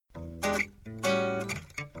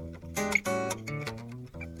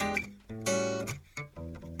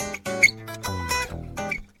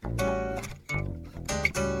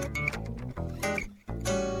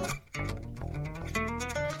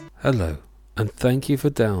Hello, and thank you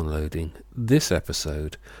for downloading this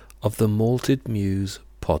episode of the Malted Muse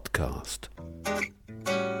podcast.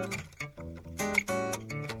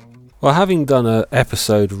 Well, having done an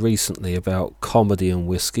episode recently about comedy and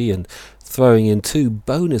whiskey and throwing in 2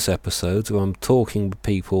 bonus episodes where I'm talking with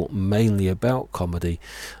people mainly about comedy,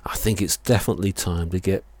 I think it's definitely time to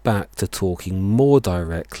get back to talking more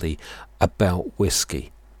directly about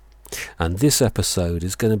whiskey. And this episode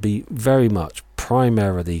is going to be very much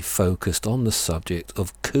primarily focused on the subject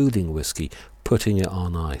of cooling whiskey, putting it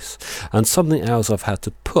on ice. And something else I've had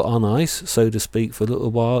to put on ice, so to speak, for a little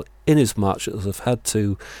while, in as much as I've had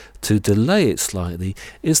to delay it slightly,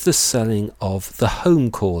 is the selling of the home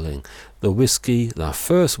calling, the whiskey, our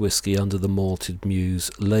first whiskey under the Malted Muse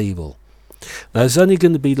label. Now it's only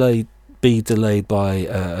going to be delayed by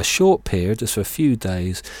a short period, just for a few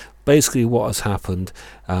days. Basically what has happened,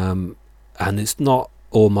 and it's not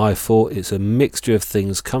all my fault, it's a mixture of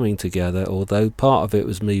things coming together, although part of it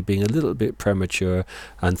was me being a little bit premature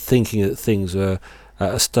and thinking that things were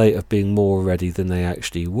at a state of being more ready than they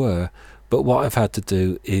actually were. But what I've had to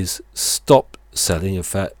do is stop selling. In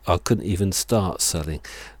fact, I couldn't even start selling.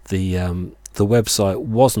 The website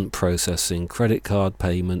wasn't processing credit card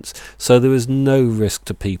payments, so there was no risk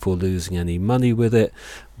to people losing any money with it,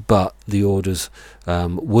 but the orders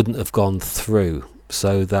wouldn't have gone through,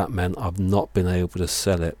 so that meant I've not been able to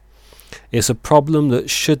sell it. It's a problem that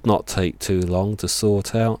should not take too long to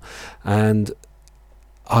sort out, and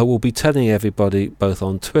I will be telling everybody both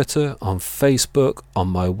on Twitter, on Facebook, on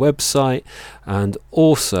my website, and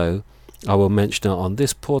also I will mention it on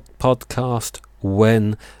this podcast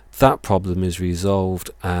when that problem is resolved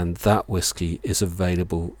and that whiskey is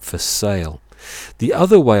available for sale. The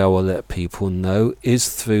other way I will let people know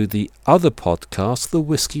is through the other podcast, the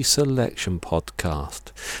Whiskey Selection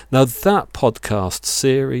podcast. Now that podcast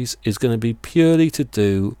series is going to be purely to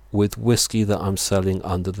do with whiskey that I'm selling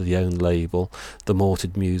under the own label, the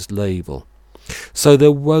Malted Muse label. So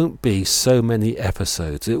there won't be so many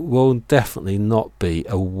episodes. It will definitely not be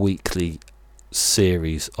a weekly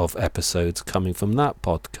series of episodes coming from that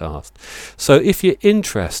podcast. So if you're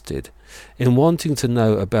interested in wanting to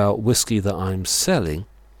know about whiskey that I'm selling,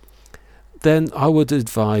 then I would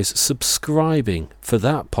advise subscribing for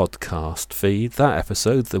that podcast feed, that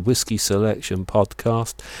episode, the Whiskey Selection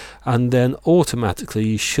podcast, and then automatically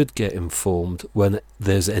you should get informed when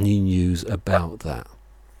there's any news about that.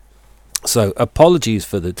 So apologies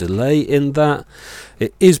for the delay in that.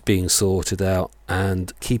 It is being sorted out,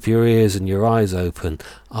 and keep your ears and your eyes open.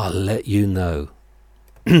 I'll let you know.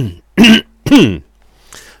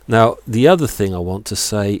 Now, the other thing I want to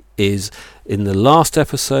say is, in the last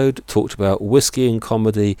episode, talked about whiskey and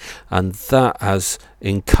comedy, and that has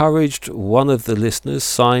encouraged one of the listeners,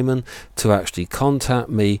 Simon, to actually contact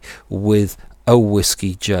me with a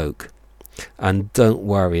whiskey joke. And don't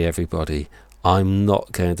worry, everybody, I'm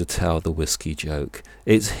not going to tell the whiskey joke.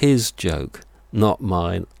 It's his joke, not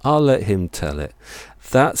mine. I'll let him tell it.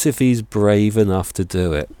 That's if he's brave enough to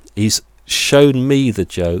do it. He's shown me the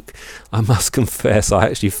joke. I must confess, I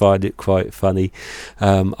actually find it quite funny.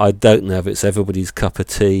 I don't know if it's everybody's cup of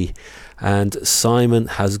tea. And Simon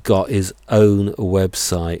has got his own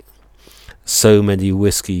website, So Many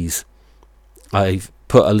Whiskies. I've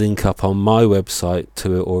put a link up on my website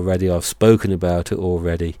to it already. I've spoken about it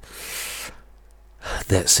already.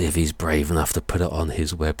 Let's see if he's brave enough to put it on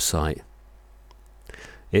his website.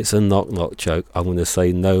 It's a knock-knock joke. I'm going to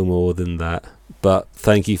say no more than that. But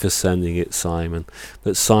thank you for sending it, Simon.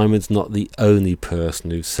 But Simon's not the only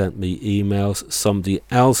person who sent me emails. Somebody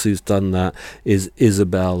else who's done that is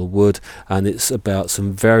Isabel Wood, and it's about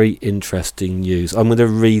some very interesting news. I'm going to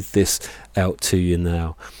read this out to you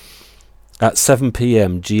now. At 7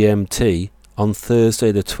 p.m. GMT, on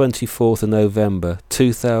Thursday the 24th of November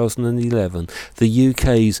 2011, the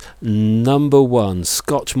UK's number 1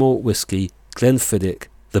 Scotch malt whisky, Glenfiddich,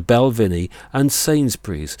 the Balvenie and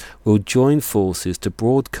Sainsbury's will join forces to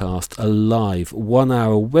broadcast a live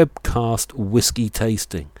 1-hour webcast whisky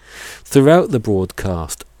tasting. Throughout the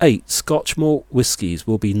broadcast, 8 Scotch malt whiskies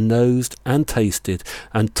will be nosed and tasted,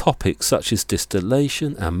 and topics such as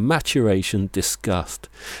distillation and maturation discussed.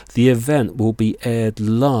 The event will be aired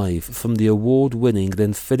live from the award-winning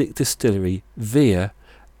Glenfiddich distillery via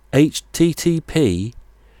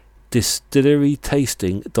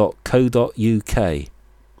http://distillerytasting.co.uk.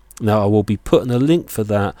 Now I will be putting a link for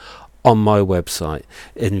that on my website,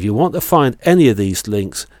 and if you want to find any of these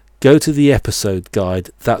links, go to the episode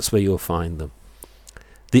guide. That's where you'll find them.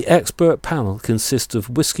 The expert panel consists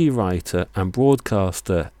of whiskey writer and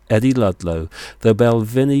broadcaster Eddie Ludlow, the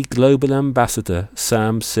Balvenie Global Ambassador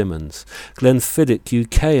Sam Simmons, Glenfiddich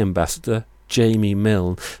UK Ambassador Jamie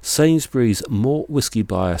Milne, Sainsbury's malt whisky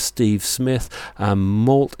buyer Steve Smith, and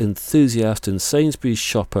malt enthusiast and Sainsbury's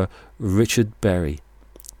shopper Richard Berry.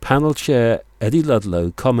 Panel chair Eddie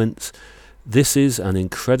Ludlow comments, "This is an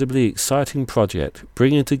incredibly exciting project,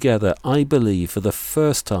 bringing together, I believe, for the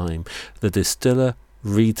first time, the distiller,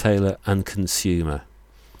 retailer and consumer."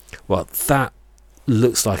 Well, that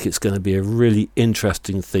looks like it's going to be a really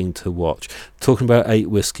interesting thing to watch. Talking about 8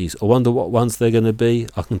 whiskies, I wonder what ones they're going to be.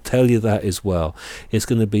 I can tell you that as well. It's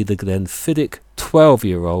going to be the Glenfiddich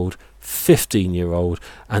 12-year-old, 15-year-old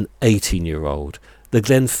and 18-year-old, the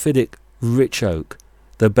Glenfiddich Rich Oak,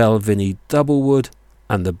 the Balvenie Doublewood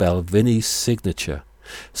and the Balvenie Signature.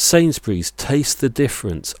 Sainsbury's Taste the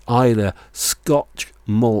Difference Islay Scotch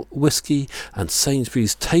Malt Whisky and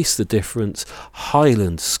Sainsbury's Taste the Difference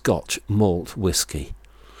Highland Scotch Malt Whisky.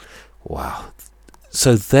 Wow.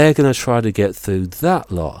 So they're going to try to get through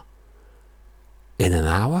that lot in an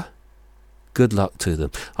hour? Good luck to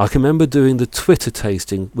them. I can remember doing the Twitter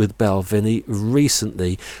tasting with Balvenie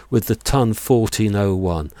recently with the Ton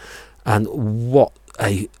 1401, and what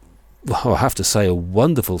I have to say, a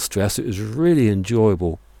wonderful stress. It was really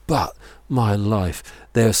enjoyable, but my life,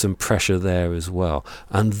 there's some pressure there as well.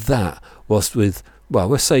 And that was with, well,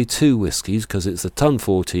 we'll say 2 whiskies, because it's the Ton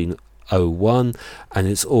 1401 and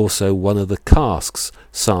it's also one of the casks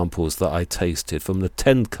samples that I tasted from the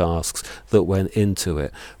 10 casks that went into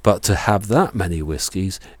it. But to have that many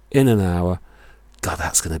whiskies in an hour, God,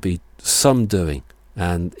 that's going to be some doing.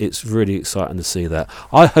 And it's really exciting to see that.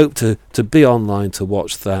 I hope to be online to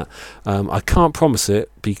watch that. I can't promise it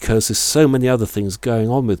because there's so many other things going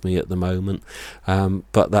on with me at the moment,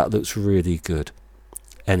 but that looks really good.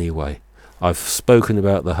 Anyway, I've spoken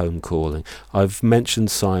about the home calling. I've mentioned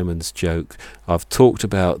Simon's joke. I've talked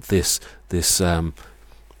about this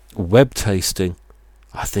web tasting.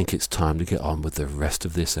 I think it's time to get on with the rest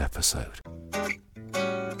of this episode.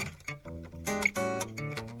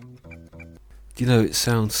 You know, it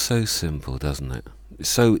sounds so simple, doesn't it? It's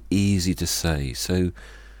so easy to say, so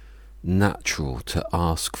natural to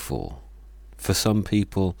ask for. For some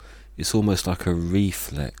people, it's almost like a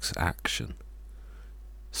reflex action.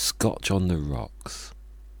 Scotch on the rocks.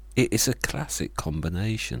 It is a classic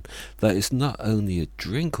combination that is not only a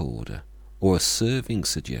drink order or a serving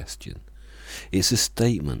suggestion, it's a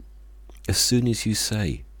statement. As soon as you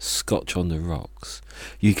say Scotch on the rocks,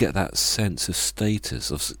 you get that sense of status,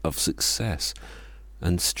 of success,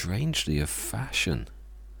 and strangely of fashion.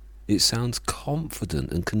 It sounds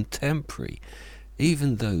confident and contemporary,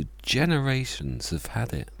 even though generations have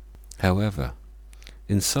had it. However,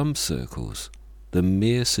 in some circles, the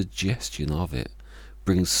mere suggestion of it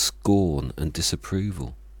brings scorn and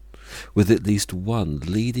disapproval, with at least one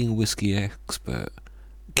leading whisky expert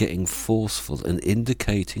getting forceful and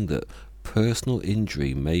indicating that personal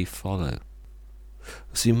injury may follow.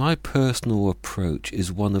 See, my personal approach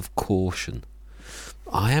is one of caution.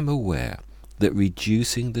 I am aware that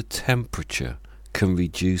reducing the temperature can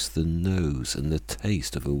reduce the nose and the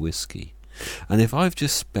taste of a whisky. And if I've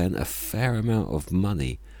just spent a fair amount of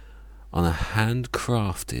money on a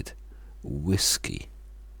handcrafted whisky,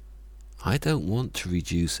 I don't want to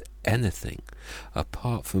reduce anything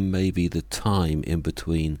apart from maybe the time in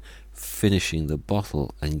between finishing the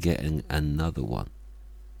bottle and getting another one.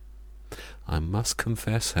 I must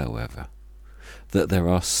confess, however, that there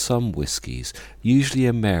are some whiskies, usually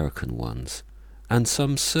American ones, and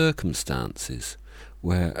some circumstances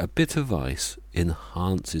where a bit of ice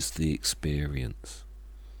enhances the experience.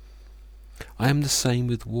 I am the same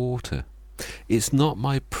with water. It's not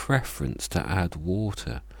my preference to add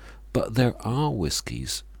water, but there are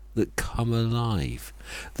whiskies that come alive.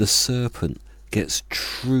 The serpent gets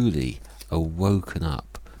truly awoken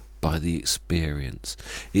up by the experience.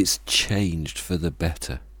 It's changed for the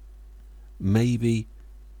better. Maybe,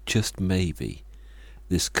 just maybe,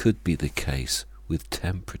 this could be the case with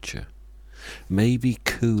temperature. Maybe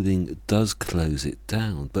cooling does close it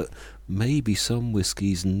down, but maybe some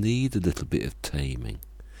whiskies need a little bit of taming.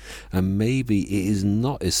 And maybe it is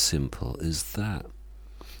not as simple as that.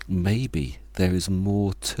 Maybe there is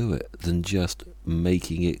more to it than just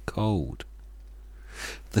making it cold.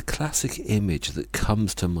 The classic image that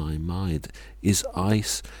comes to my mind is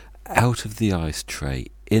ice out of the ice tray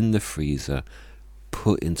in the freezer,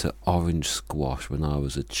 put into orange squash when I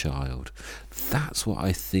was a child. That's what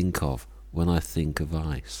I think of when I think of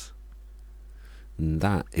ice. And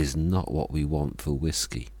that is not what we want for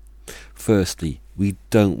whiskey. Firstly, we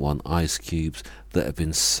don't want ice cubes that have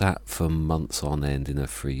been sat for months on end in a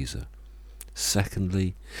freezer.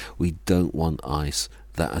 Secondly, we don't want ice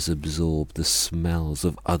that has absorbed the smells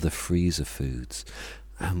of other freezer foods.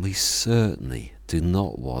 And we certainly do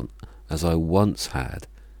not want as I once had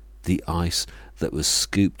the ice that was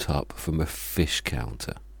scooped up from a fish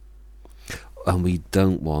counter. And we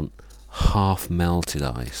don't want half melted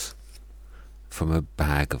ice from a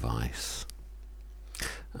bag of ice.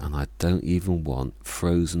 And I don't even want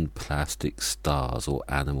frozen plastic stars or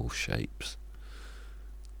animal shapes.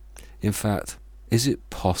 In fact, is it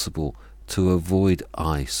possible to avoid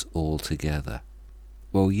ice altogether?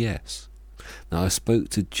 Well, yes. Now, I spoke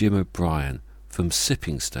to Jim O'Brien from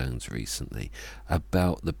Sipping Stones recently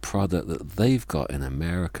about the product that they've got in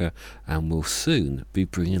America and will soon be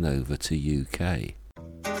bringing over to UK.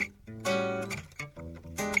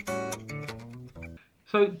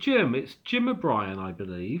 So, Jim, it's Jim O'Brien, I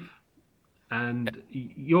believe, and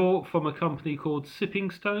you're from a company called Sipping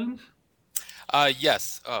Stones?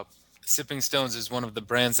 Yes. Sipping Stones is one of the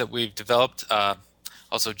brands that we've developed.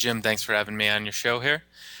 Also, Jim, thanks for having me on your show here.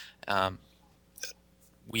 Um,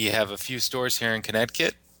 we have a few stores here in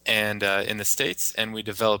Connecticut and in the States, and we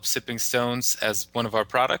develop Sipping Stones as one of our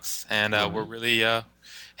products, and we're really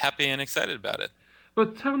happy and excited about it.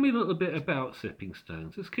 But tell me a little bit about Sipping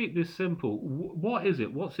Stones. Let's keep this simple. What is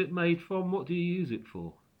it? What's it made from? What do you use it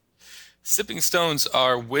for? Sipping Stones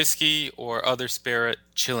are whiskey or other spirit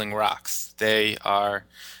chilling rocks. They are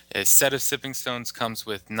a set of Sipping Stones comes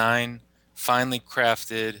with 9 finely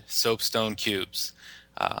crafted soapstone cubes.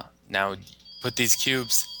 Now, put these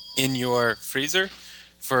cubes in your freezer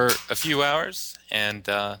for a few hours, and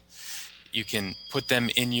you can put them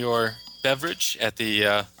in your beverage at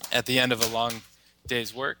the end of a long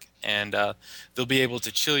day's work, and they'll be able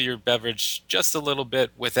to chill your beverage just a little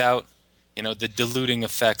bit without the diluting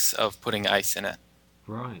effects of putting ice in it.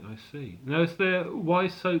 Right, I see. Now, why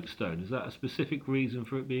soapstone? Is that a specific reason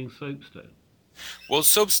for it being soapstone? Well,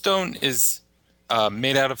 soapstone is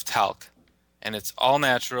made out of talc, and it's all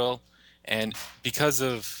natural, and because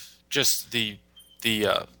of just the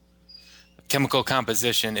chemical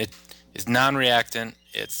composition, it is non-reactant,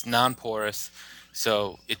 it's non-porous,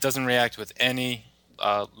 so it doesn't react with any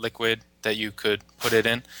liquid that you could put it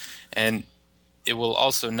in, and it will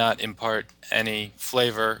also not impart any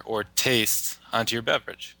flavor or taste onto your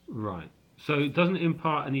beverage. Right. So it doesn't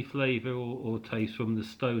impart any flavour or taste from the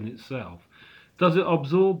stone itself. Does it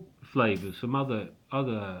absorb flavours from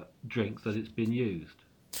other drinks that it's been used?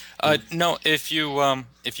 No, if you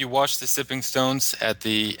wash the sipping stones at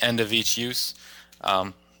the end of each use,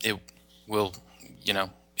 it will,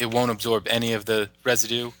 it won't absorb any of the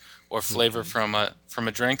residue or flavor from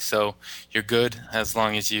a drink. So you're good as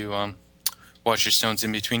long as you wash your stones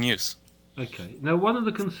in between use. Okay. Now, one of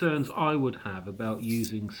the concerns I would have about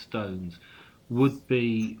using stones would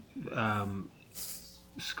be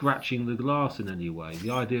scratching the glass in any way.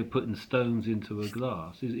 The idea of putting stones into a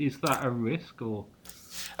glass, is that a risk or?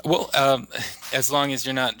 Well, as long as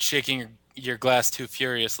you're not shaking your glass too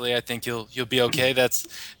furiously, I think you'll be okay. That's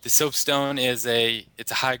the soapstone it's a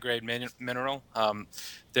high grade mineral.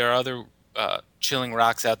 There are other chilling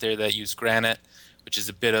rocks out there that use granite, which is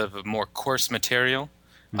a bit of a more coarse material.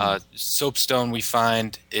 Soapstone we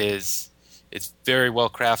find it's very well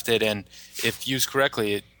crafted, and if used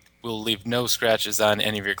correctly, it will leave no scratches on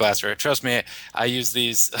any of your glassware. Trust me, I use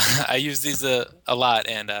these. I use these a lot,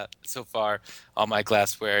 and so far, all my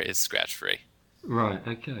glassware is scratch free. Right.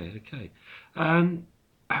 Okay. Okay. And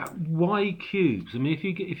why cubes? I mean,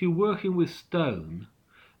 if you're working with stone,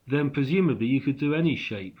 then presumably you could do any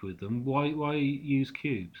shape with them. Why use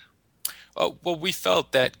cubes? Oh, well, we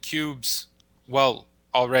felt that cubes, well,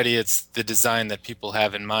 already it's the design that people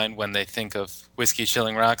have in mind when they think of whiskey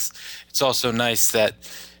chilling rocks. It's also nice that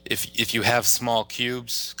if you have small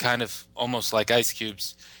cubes, kind of almost like ice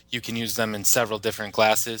cubes, you can use them in several different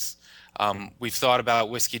glasses. We've thought about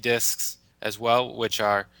whiskey discs as well, which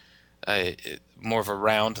are uh, more of a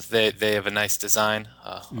round. They have a nice design,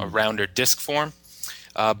 a rounder disc form.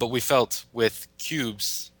 But we felt with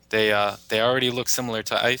cubes, they already look similar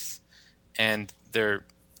to ice, and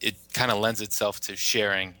it kind of lends itself to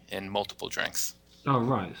sharing in multiple drinks. Oh,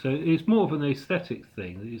 right. So it's more of an aesthetic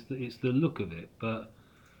thing. It's the look of it, but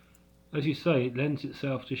as you say, it lends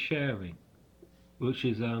itself to sharing, which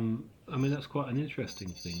is I mean, that's quite an interesting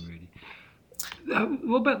thing, really.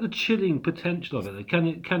 What about the chilling potential of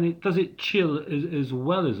it? Does it chill as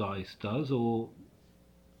well as ice does, or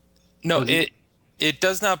No, does it? it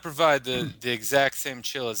does not provide the exact same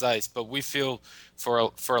chill as ice, but we feel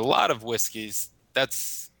for a lot of whiskeys,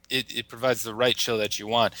 it provides the right chill that you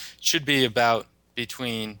want. It should be about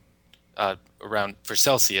between around for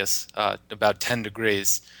Celsius, about 10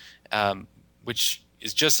 degrees, which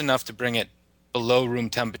is just enough to bring it below room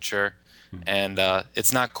temperature, and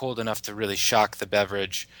it's not cold enough to really shock the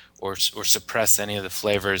beverage or suppress any of the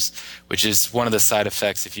flavors, which is one of the side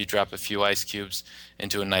effects if you drop a few ice cubes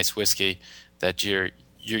into a nice whiskey, that you're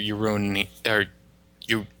ruining, or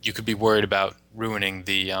you could be worried about ruining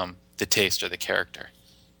the taste or the character.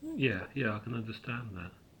 Yeah, I can understand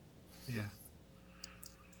that. Yeah.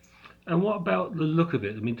 And what about the look of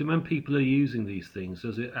it? I mean, when people are using these things,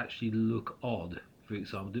 does it actually look odd? For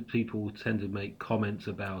example, do people tend to make comments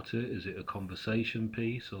about it? Is it a conversation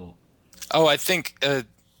piece or? Oh, I think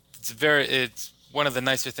it's one of the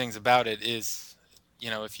nicer things about it is,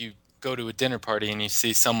 if you go to a dinner party and you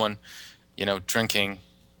see someone, drinking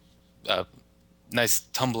a nice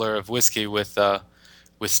tumbler of whiskey with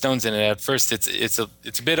stones in it. At first, it's a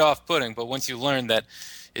bit off-putting, but once you learn that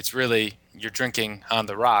it's really you're drinking on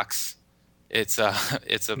the rocks, it's a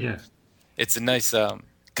it's a Yeah, it's a nice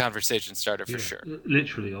conversation starter for yeah, sure.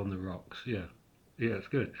 literally on the rocks. Yeah, yeah, it's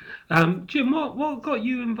good. Jim, what got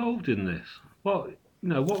you involved in this? What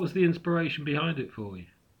was the inspiration behind it for you?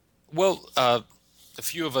 Well, a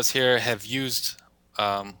few of us here have used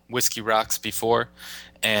whiskey rocks before,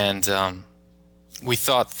 and we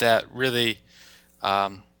thought that really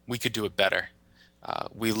we could do it better.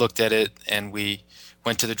 We looked at it and we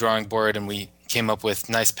went to the drawing board and we came up with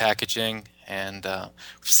nice packaging, and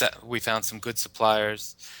we found some good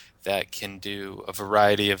suppliers that can do a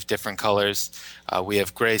variety of different colors. We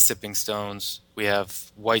have gray sipping stones. We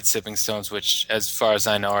have white sipping stones, which, as far as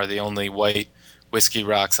I know, are the only white whiskey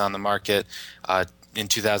rocks on the market. In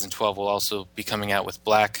 2012, we'll also be coming out with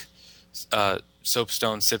black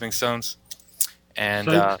soapstone sipping stones. And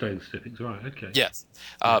Soapstone sippings, right? Okay. yes,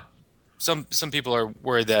 some people are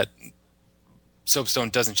worried that soapstone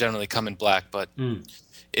doesn't generally come in black, but Mm.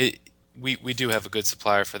 we do have a good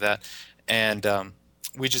supplier for that, and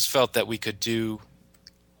we just felt that we could do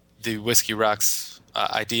the whiskey rocks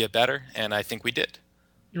idea better, and I think we did.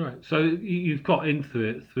 Right. So you've got into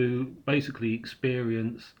it through basically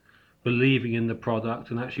experience, believing in the product,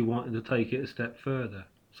 and actually wanting to take it a step further.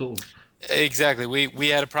 Sort of Exactly. We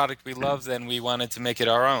had a product we loved, and we wanted to make it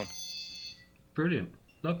our own. brilliant,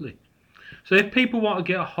 lovely. So if people want to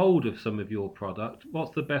get a hold of some of your product,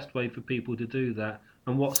 what's the best way for people to do that,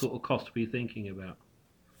 and what sort of cost are we thinking about?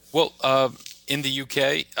 Well, in the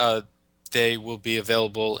UK, they will be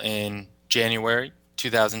available in January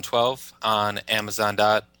 2012 on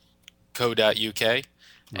Amazon.co.uk,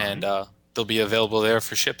 and Right. they'll be available there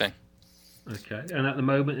for shipping. Okay. And at the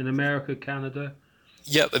moment in America, Canada.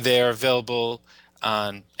 Yep, they are available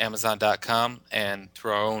on Amazon.com and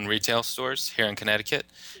through our own retail stores here in Connecticut.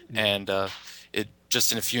 Yeah. And it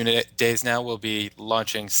just in a few days now, we'll be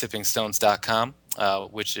launching sippingstones.com,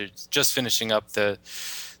 which is just finishing up the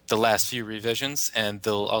last few revisions, and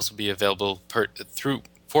they'll also be available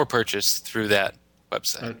for purchase through that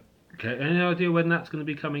website. Okay. Any idea when that's going to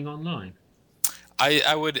be coming online?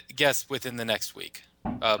 I would guess within the next week,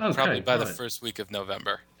 probably Okay. by the Right. first week of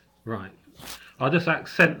November. Right. I'll just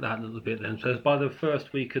accent that a little bit then. So it's by the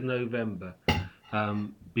first week of November,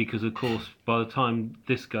 because of course by the time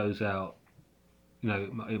this goes out,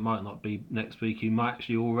 it might not be next week. You might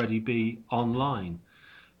actually already be online.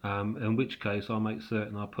 In which case, I'll make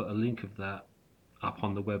certain I put a link of that up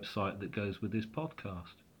on the website that goes with this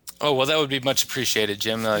podcast. Oh, well, that would be much appreciated,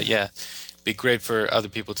 Jim. Yeah, it'd be great for other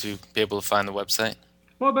people to be able to find the website.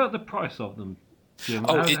 What about the price of them, Jim?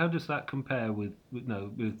 Oh, How does that compare with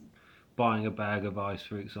buying a bag of ice,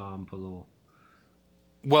 for example, or?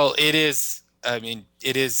 well, it is. I mean,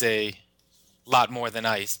 it is a lot more than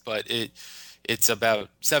ice, but it's about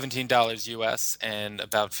 $17 US and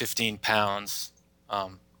about 15 pounds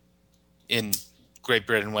in Great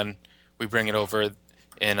Britain when we bring it over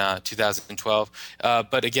in 2012.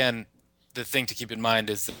 But again, the thing to keep in mind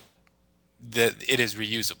is that it is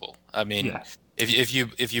reusable. I mean, Yeah.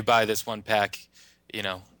 if you buy this one pack,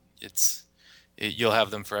 you'll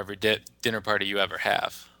have them for every dinner party you ever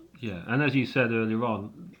have. Yeah, and as you said earlier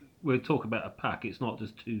on, we're talking about a pack. It's not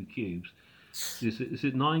just 2 cubes. Is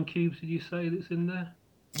it 9 cubes? Did you say that's in there?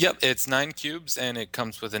 Yep, it's 9 cubes, and it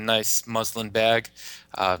comes with a nice muslin bag.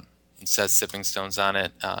 It says Sipping Stones on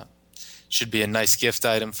it. Should be a nice gift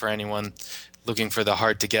item for anyone looking for the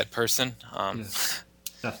hard-to-get person. Yeah,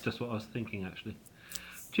 that's just what I was thinking, actually.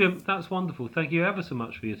 Jim, that's wonderful. Thank you ever so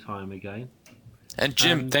much for your time again. And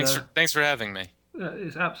Jim, And, thanks for having me.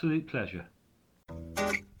 It's an absolute pleasure.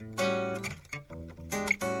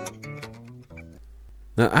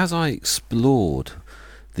 Now, as I explored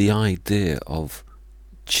the idea of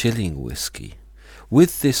chilling whiskey,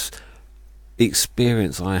 with this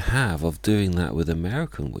experience I have of doing that with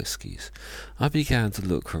American whiskies, I began to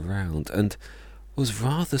look around and was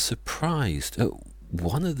rather surprised at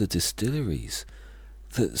one of the distilleries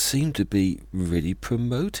that seem to be really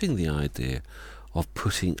promoting the idea of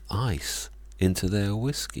putting ice into their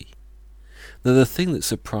whisky. Now, the thing that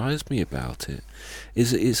surprised me about it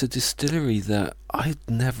is that it's a distillery that I'd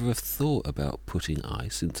never have thought about putting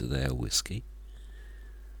ice into their whisky.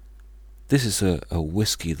 This is a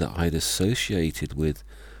whisky that I'd associated with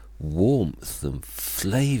warmth and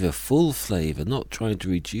flavour, full flavour, not trying to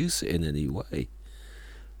reduce it in any way.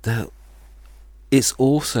 Now, it's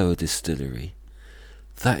also a distillery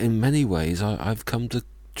that in many ways I've come to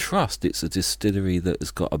trust. It's a distillery that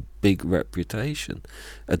has got a big reputation,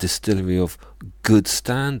 a distillery of good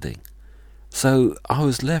standing. So I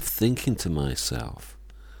was left thinking to myself,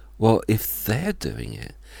 well, if they're doing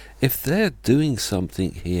it, if they're doing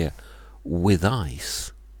something here with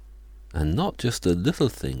ice, and not just a little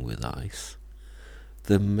thing with ice,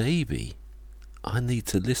 then maybe I need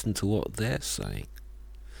to listen to what they're saying.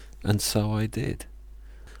 And so I did.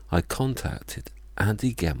 I contacted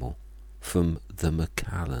Andy Gemmell from the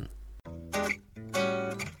Macallan.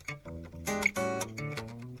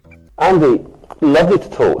 Andy, lovely to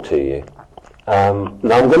talk to you. Now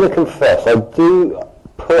I'm going to confess, I do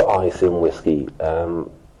put ice in whiskey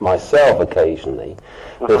myself occasionally.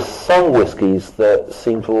 There's some whiskies that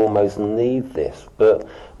seem to almost need this, but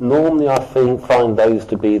normally I find those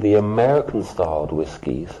to be the American-styled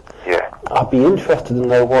whiskies. Yeah. I'd be interested to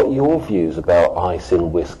know what your views about ice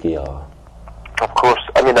in whiskey are. Of course.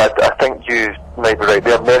 I mean, I think you might be right.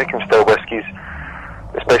 The American-style whiskies,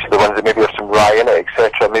 especially the ones that maybe have some rye in it,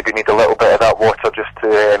 etc., maybe need a little bit of that water just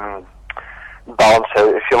to balance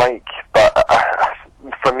out, if you like. But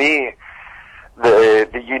for me, the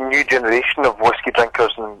new generation of whiskey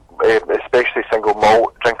drinkers, and especially single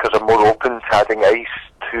malt drinkers, are more open to adding ice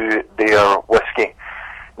to their whiskey.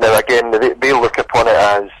 Now, again, they look upon it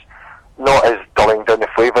as not as dulling down the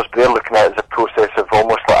flavours, but they're looking at it as a process of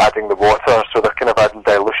almost like adding the water, so they're kind of adding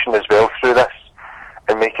dilution as well through this,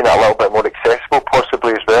 and making it a little bit more accessible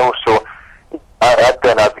possibly as well. So I'd be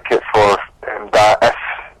an advocate for that if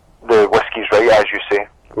the whiskey's right, as you say.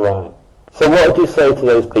 Right. So what would you say to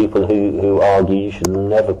those people who argue you should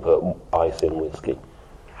never put ice in whiskey?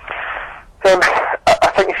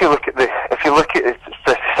 I think if you look at the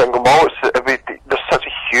single malts, there's such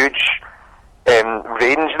a huge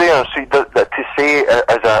range there. So that to say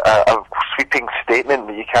as a sweeping statement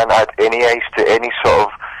that you can't add any ice to any sort of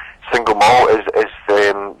single malt is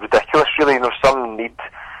ridiculous. Really, some need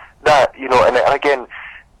that, and again,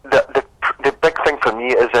 the big thing for me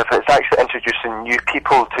is if it's actually introducing new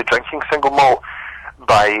people to drinking single malt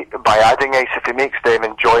by adding ice, if it makes them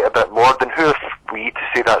enjoy it a bit more, then who are we to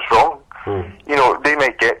say that's wrong? They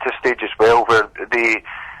might get to a stage as well where they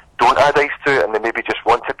don't add ice to it and they maybe just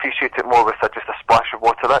want to appreciate it more with just a splash of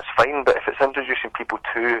water. That's fine, but if it's introducing people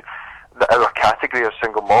to our category of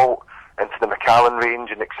single malt into the Macallan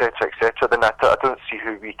range and etc., then I don't see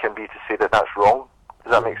who we can be to say that that's wrong.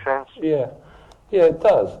 Does that make sense? Yeah, it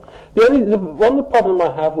does. One of the problem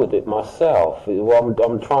I have with it myself, what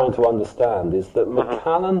I'm trying to understand, is that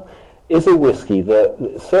Macallan is a whiskey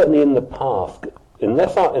that certainly in the past,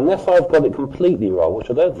 unless I've got it completely wrong,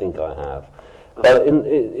 which I don't think I have, but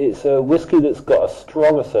it's a whiskey that's got a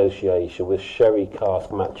strong association with sherry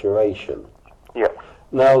cask maturation. Yeah.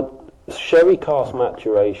 Now, sherry cask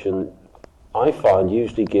maturation, I find,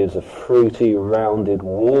 usually gives a fruity, rounded,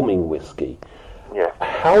 warming whiskey. Yeah.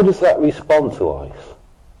 How does that respond to ice?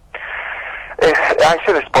 It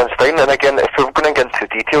actually responds fine, and again, if we're going to get into the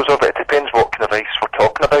details of it depends what kind of ice we're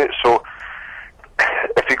talking about. So,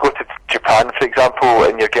 if you go to Japan, for example,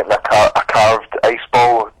 and you're getting a carved ice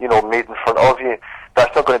ball, made in front of you,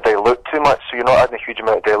 that's not going to dilute too much, so you're not adding a huge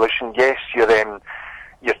amount of dilution. Yes, you're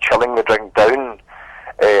chilling the drink down,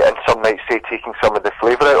 and some might say taking some of the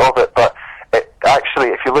flavour out of it, but actually,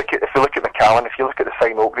 if you look at Macallan, if you look at the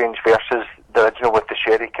fine oak range versus the original with the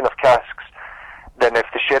sherry kind of casks, then if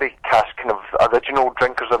the sherry cask kind of original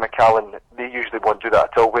drinkers of Macallan, they usually won't do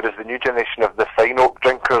that at all, whereas the new generation of the fine oak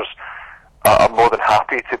drinkers are more than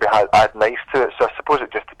happy to add ice to it. So I suppose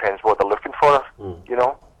it just depends what they're looking for,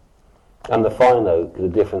 And the fine oak, the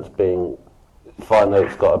difference being fine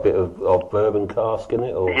oak's got a bit of bourbon cask in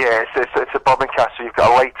it, or? Yeah, it's a bourbon cask, so you've got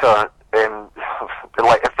a lighter,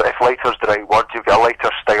 if lighter's the right word, you've got a lighter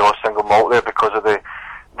style of single malt there because of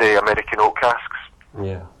the American oak casks.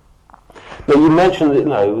 Yeah. But you mentioned,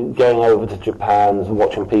 going over to Japan and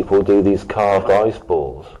watching people do these carved ice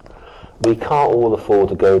balls. We can't all afford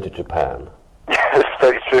to go to Japan. It's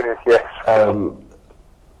very true, yes.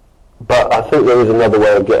 But I think there is another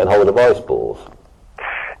way of getting hold of ice balls.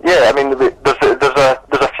 Yeah, I mean, there's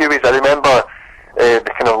a few ways. I remember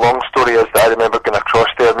the kind of long story is that I remember going across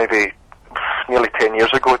there maybe nearly 10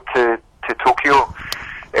 years ago to Tokyo,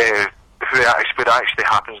 actually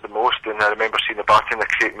happens the most. And I remember seeing the bartender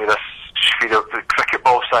create me this the cricket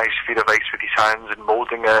ball size sphere of ice with his hands and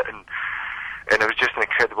moulding it, and it was just an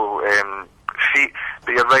incredible feat.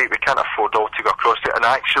 But you're right, we can't afford all to go across it. And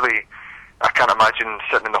actually, I can't imagine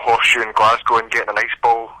sitting in the Horseshoe in Glasgow and getting an ice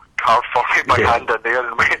ball carved for me by hand in there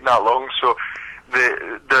and waiting that long. So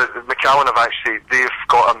the Macallan they've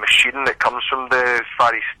got a machine that comes from the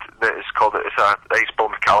Far East that is called, it's a ice ball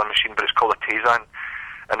Macallan machine, but it's called a Tazan,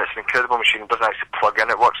 and it's an incredible machine. It doesn't actually plug in,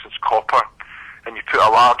 it works, it's copper, and you put a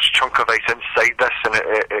large chunk of ice inside this, and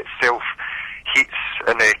it self heats,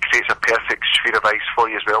 and it creates a perfect sphere of ice for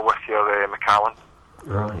you as well with your Macallan.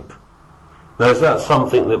 Right. Now, is that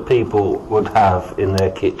something that people would have in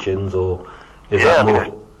their kitchens, or is that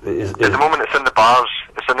more? At the moment, it's in the bars.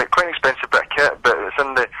 It's in quite an expensive bit of kit, but it's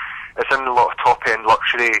in a lot of top end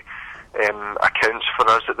luxury accounts for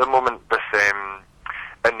us at the moment with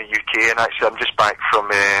in the UK. And actually, I'm just back from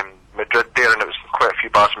Madrid there, and it was quite a few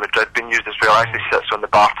bars in Madrid being used as well. It actually sits on the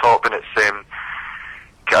bar top, and it's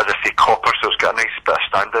as I say, copper, so it's got a nice bit of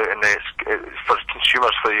standout. And it's for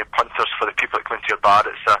consumers, for your punters, for the people that come into your bar.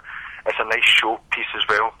 It's a nice show piece as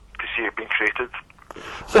well to see it being created.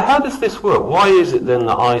 So how does this work? Why is it then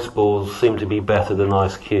that ice balls seem to be better than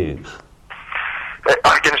ice cubes?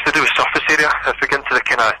 Again, it's to do with surface area. If we get into the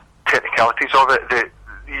kind of technicalities of it,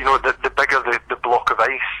 the bigger the block of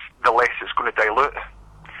ice, the less it's going to dilute.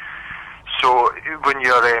 So when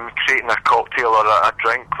you're creating a cocktail or a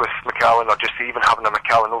drink with Macallan, or just even having a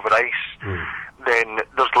Macallan over ice, then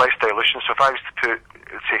there's less dilution. So if I was to put,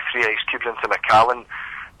 say, 3 ice cubes into Macallan,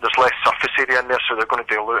 there's less surface area in there, so they're going to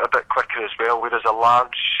dilute a bit quicker as well, whereas a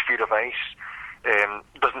large sphere of ice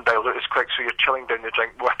doesn't dilute as quick, so you're chilling down the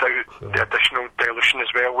drink without the additional dilution as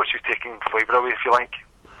well, which is taking flavour away, if you like.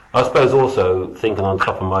 I suppose also, thinking on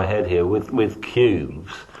top of my head here, with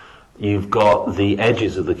cubes, you've got the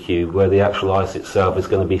edges of the cube where the actual ice itself is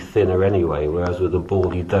going to be thinner anyway, whereas with a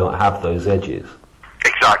ball you don't have those edges.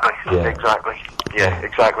 Exactly. Yeah,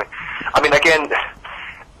 exactly. I mean, again,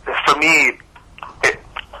 for me,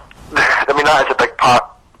 that is a big part,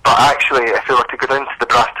 but actually, if we were to go down to the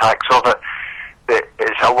brass tacks of it,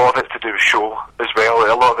 it's a lot of it's to do with show as well.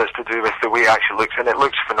 A lot of it's to do with the way it actually looks, and it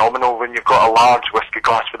looks phenomenal when you've got a large whiskey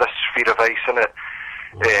glass with a sphere of ice in it,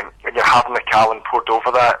 and you're having Macallan poured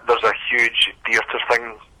over that. There's a huge theatre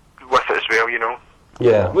thing with it as well, you know.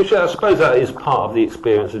 Yeah, which I suppose that is part of the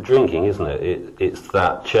experience of drinking, isn't it? It's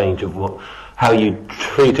that change of how you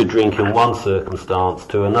treat a drink in one circumstance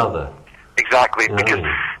to another. Exactly, because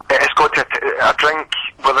it's got to, a drink,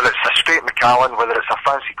 whether it's a straight Macallan, whether it's a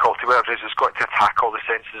fancy cocktail, whatever it is, it's got to attack all the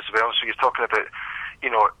senses as well. So you're talking about,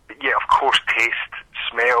 of course, taste,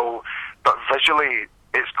 smell, but visually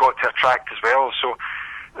it's got to attract as well. So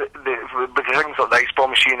the things like the ice ball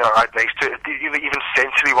machine are nice to it. Even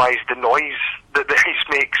sensory-wise, the noise that the ice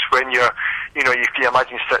makes when you can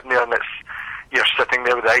imagine sitting there and you're sitting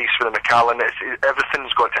there with the ice with a Macallan.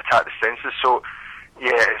 Everything's got to attack the senses. So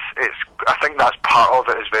yeah, I think that's part of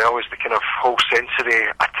it as well, is the kind of whole sensory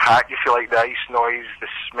attack, if you like, the ice noise, the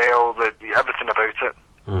smell, everything about it.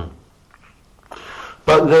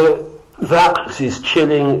 But that is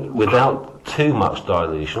chilling without too much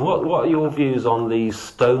dilution. What are your views on these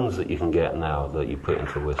stones that you can get now that you put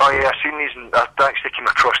into whiskey? Oh yeah, I've seen these, I actually came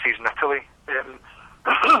across these in Italy.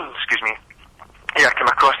 Excuse me. Yeah, I came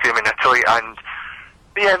across them in Italy, and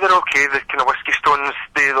yeah, they're okay. The kind of whiskey stones,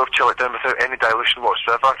 they'll chill it down without any dilution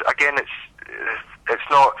whatsoever. Again, it's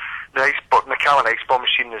not the Macallan ice ball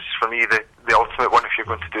machine is for me the ultimate one if you're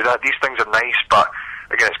going to do that. These things are nice, but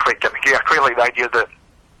again, it's quite gimmicky. I quite like the idea that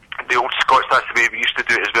the old Scots, that's the way we used to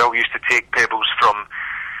do it as well. We used to take pebbles from,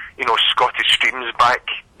 Scottish streams back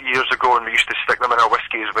years ago, and we used to stick them in our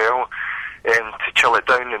whiskey as well, to chill it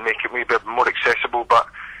down and make it maybe a bit more accessible. But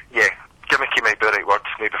yeah, gimmicky might be the right word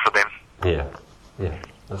maybe for them. Yeah,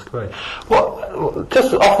 that's great.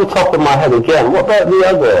 Just off the top of my head again, what about the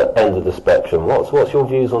other end of the spectrum? What's your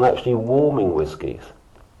views on actually warming whiskies?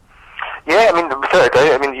 Yeah, without a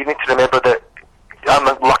doubt, you need to remember that I'm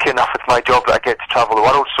lucky enough with my job that I get to travel the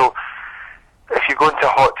world, so if you go into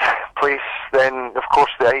a hot place, then of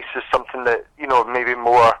course the ice is something that, maybe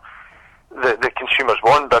more the consumers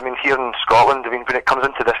want. But here in Scotland, when it comes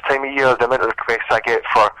into this time of year, the amount of requests I get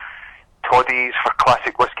for toddies, for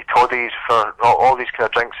classic whiskey toddies, for all these kind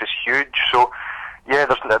of drinks is huge. So yeah,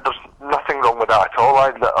 there's nothing wrong with that at all.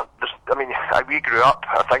 We grew up,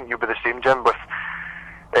 I think you'll be the same, Jim, with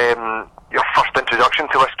your first introduction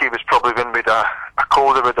to whiskey was probably when we had a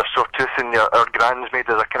cold or with a sore tooth, and our grands made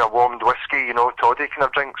us a kind of warmed whiskey, toddy kind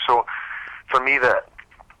of drink. So for me, I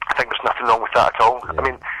think there's nothing wrong with that at all.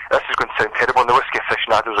 Yeah. This is going to sound terrible, and the whiskey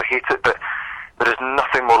aficionados will hate it, but there is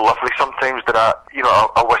nothing more lovely sometimes than a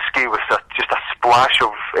whiskey with just a splash of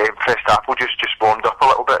fresh apple juice just warmed up a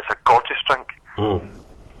little bit. It's a gorgeous drink. Mm.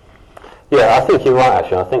 Yeah, I think you're right,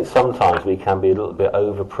 actually. I think sometimes we can be a little bit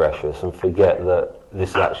over-precious and forget that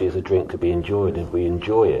this actually is a drink to be enjoyed, and we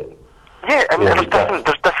enjoy it. Yeah, and there's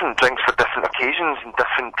different drinks for different occasions and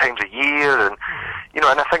different times of year, and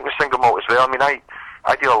and I think with single malt as well. I mean,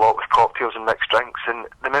 I deal a lot with cocktails and mixed drinks, and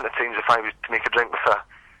the amount of times if I was to make a drink with a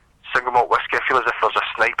single malt whiskey, I feel as if there's a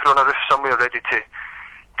sniper on a roof somewhere ready to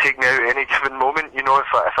take me out at any given moment, if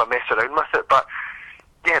I mess around with it. But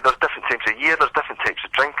yeah, there's different times of year, there's different types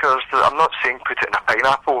of drinkers. I'm not saying put it in a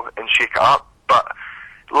pineapple and shake it up, but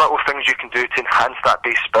little things you can do to enhance that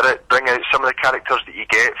base spirit, bring out some of the characters that you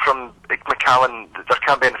get from Macallan. There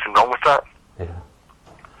can't be anything wrong with that. Yeah.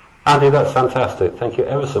 Andy, that's fantastic. Thank you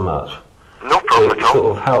ever so much. No problem at all. It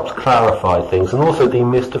sort of helps clarify things and also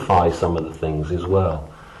demystify some of the things as well.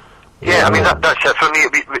 Yeah, I mean, that's it for me.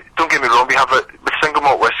 Don't get me wrong, we have with single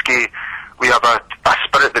malt whiskey, we have a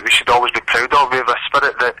spirit that we should always be proud of. We have a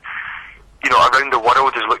spirit that, around the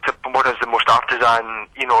world is looked at more as the most artisan,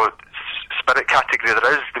 spirit category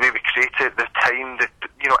there is. The way we create it, the time,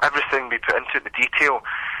 everything we put into it, the detail.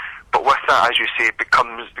 But with that, as you say, it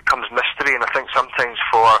becomes mystery, and I think sometimes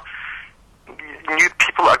for new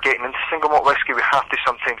people that are getting into single malt whiskey, we have to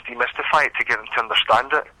sometimes demystify it to get them to understand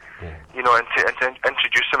it. Yeah. And to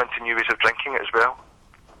introduce them into new ways of drinking it as well.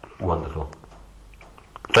 Wonderful.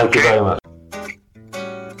 Thank you very much.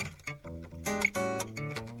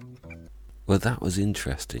 Well, that was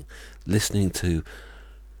interesting, listening to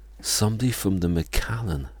somebody from the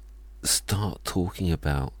Macallan start talking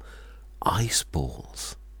about ice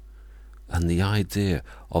balls and the idea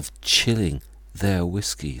of chilling their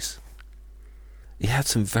whiskies. He had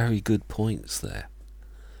some very good points there,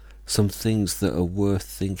 some things that are worth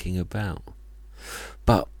thinking about.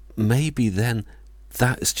 But maybe then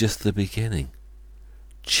that's just the beginning.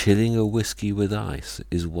 Chilling a whiskey with ice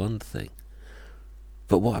is one thing,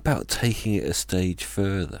 but what about taking it a stage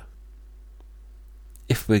further?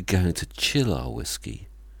 If we're going to chill our whiskey,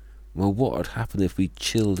 well, what would happen if we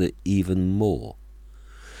chilled it even more?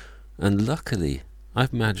 And luckily,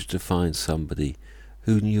 I've managed to find somebody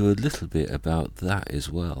who knew a little bit about that as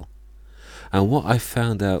well. And what I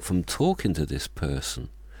found out from talking to this person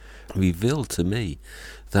revealed to me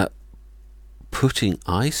that putting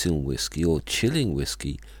ice in whiskey or chilling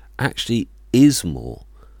whiskey actually is more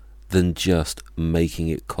than just making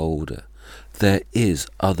it colder. There is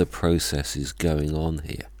other processes going on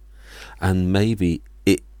here, and maybe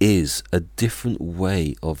it is a different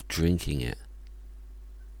way of drinking it.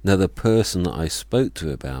 Now, the person that I spoke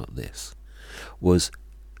to about this was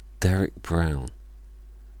Dereck Brown,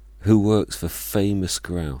 who works for Famous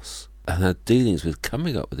Grouse and had dealings with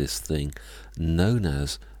coming up with this thing known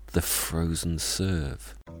as the frozen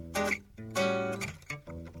serve.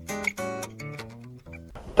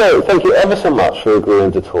 Derek, thank you ever so much for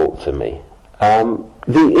agreeing to talk to me.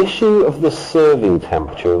 The issue of the serving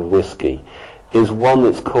temperature of whiskey is one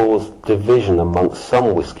that's caused division amongst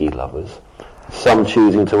some whiskey lovers. Some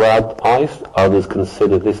choosing to add ice, others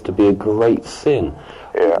consider this to be a great sin.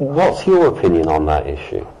 Yeah. What's your opinion on that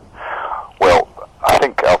issue? Well, I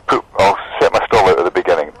think I'll set my stall out at the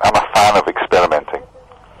beginning. I'm a fan of experimenting.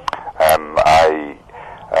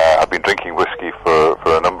 I've been drinking whiskey for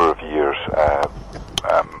a number of years,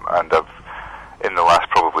 and I've, in the last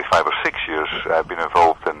probably 5 or 6 years, been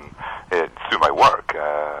involved in, through my work,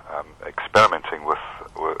 experimenting with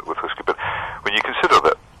whiskey. But when you consider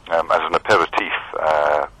that as an aperitif,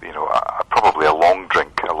 probably a long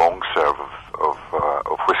drink, a long serve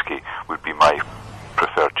of whiskey would be my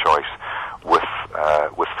preferred choice.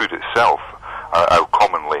 With food itself, I'll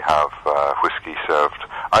commonly have whiskey served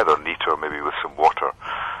either neat or maybe with some water,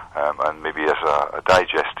 and maybe as a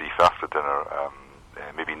digestif after dinner,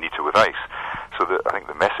 maybe neater with ice. So I think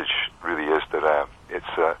the message really is that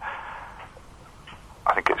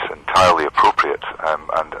I think it's entirely appropriate,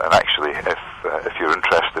 and actually, if you're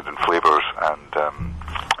interested in flavours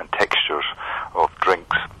and textures of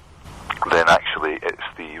drinks, then actually it's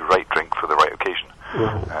the right drink for the right occasion.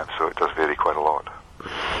 Right. So it does vary quite a lot.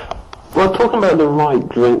 Well, talking about the right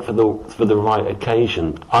drink for the right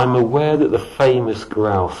occasion, I'm aware that the Famous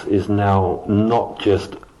Grouse is now not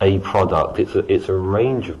just a product; it's a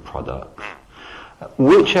range of products.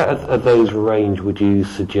 Which out of those range would you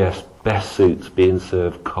suggest best suits being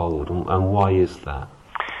served cold, and why is that?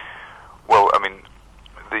 Well, I mean,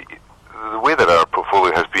 the way that our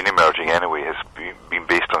portfolio has been emerging anyway has been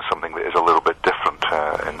based on something that is a little bit different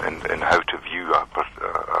in how to view a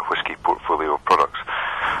whiskey portfolio of products.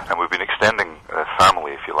 And we've been extending the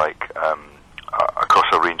family, if you like, across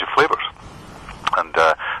a range of flavours.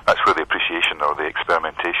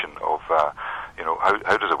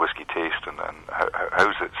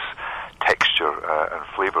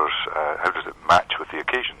 how does it match with the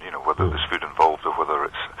occasion? Whether there's food involved or whether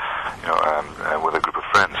it's with a group of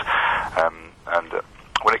friends. And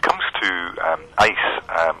when it comes to ice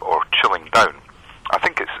or chilling down, I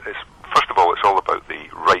think it's first of all, it's all about the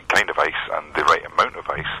right kind of ice and the right amount of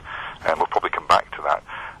ice, and we'll probably come back to that.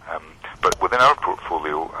 But within our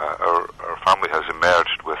portfolio, our family has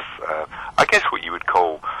emerged with, I guess, what you would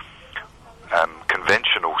call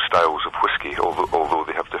conventional styles of whisky, although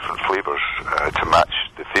they have different flavours to match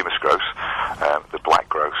the Famous Grouse, the Black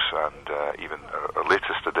Grouse, and even our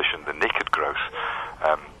latest edition, the Naked Grouse.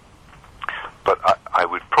 But I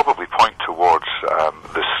would probably point towards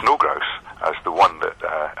the Snow Grouse as the one that,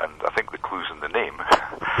 and I think the clue's in the name,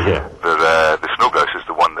 Yeah. that the Snow Grouse is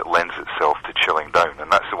the one that lends itself to chilling down,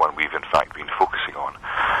 and that's the one we've in fact been focusing on.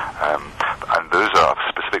 And there is a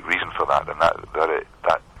specific reason for that, and that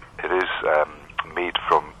it is made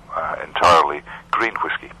from entirely grain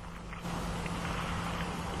whisky.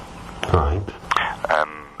 Right.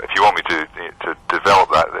 If you want me to develop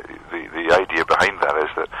that, the idea behind that is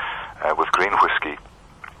that with grain whisky,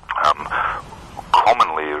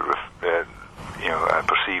 commonly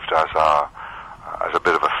perceived as a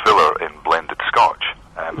bit of a filler in blended Scotch.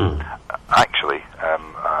 Actually,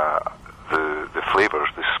 the flavours,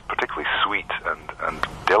 this particularly sweet and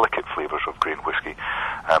delicate flavours of grain whisky,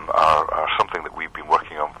 are something that we've been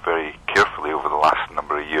working on very carefully over the last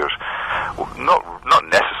number of years. Well, not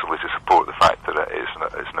necessarily to support the fact that it is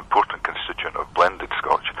an important constituent of blended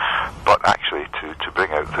Scotch, but actually to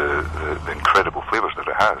bring out the incredible flavours that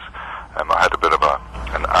it has. I had a bit of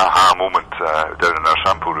an aha moment down in our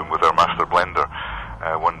sample room with our master blender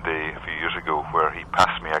one day a few years ago, where he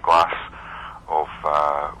passed me a glass of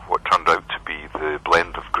what turned out to be the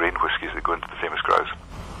blend of grain whiskies that go into the Famous Grouse.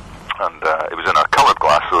 And it was in a coloured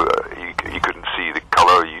glass, so you couldn't see the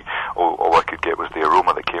colour. All I could get was the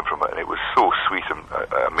aroma that came from it, and it was so sweet and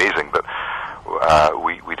amazing that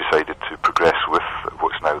we decided to progress with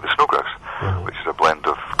what's now the Snow Grouse, which is a blend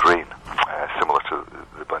of grain, similar to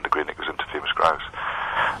the blend of grain that goes into Famous Grouse.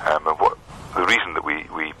 And the reason that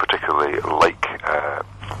we particularly like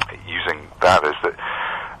using that is that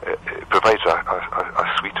it provides a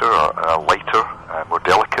sweeter, a lighter, more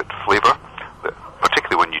delicate flavour that,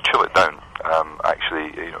 particularly when you chill it down,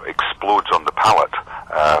 actually explodes on the palate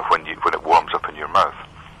when it warms up in your mouth.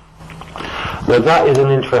 Now that is an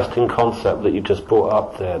interesting concept that you just brought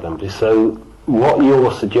up there, Dumpy. So what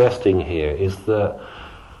you're suggesting here is that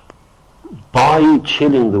by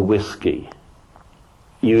chilling the whiskey,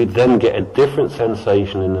 you then get a different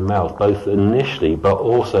sensation in the mouth, both initially but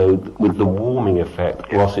also with the warming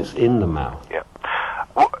effect whilst it's in the mouth. Yeah.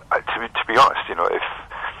 Well, to be honest, if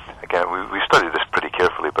again we studied this pretty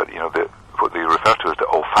carefully, but what they refer to as the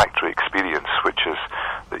olfactory experience, which is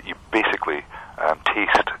that you basically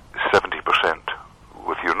taste 70%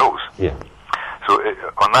 with your nose. Yeah. So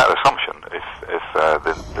on that assumption, if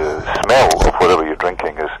the smell of whatever you're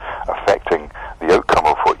drinking is affecting the outcome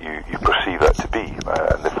of what you perceive it to be,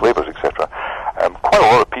 and the flavours, etc., quite a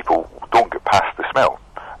lot of people don't get past the smell.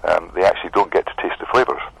 They actually don't get to taste the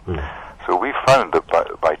flavours. So we've found that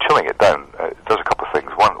by chilling it down, it does a couple of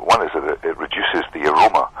things. One is that it reduces the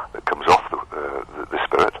aroma that comes off the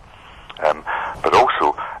spirit, but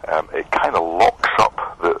also it kind of locks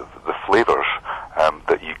up the flavours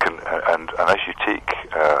that you can, and as you take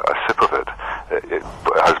a sip of it, it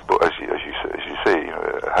has, as you say,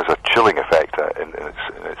 it has a chilling effect in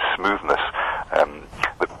its smoothness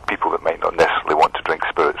that people that might not necessarily want to drink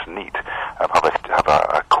spirits need. Have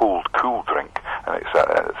a cold, cool drink, and it's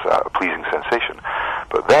a pleasing sensation.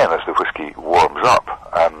 But then, as the whiskey warms up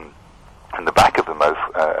in the back of the mouth,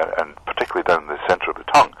 and particularly down the centre of the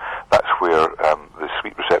tongue, that's where the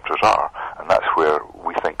sweet receptors are, and that's where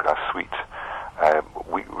we think that sweet.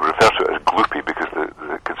 We refer to it as gloopy because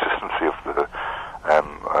the consistency of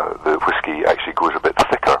the whiskey actually goes a bit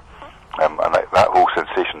thicker, and that whole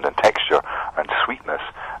sensation and texture and sweetness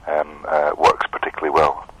works particularly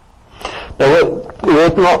well. Now,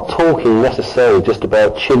 we're not talking necessarily just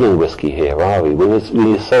about chilling whiskey here, are we? When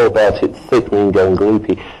you say about it thickening, going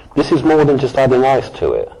gloopy, this is more than just adding ice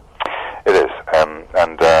to it. It is,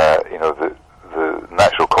 and the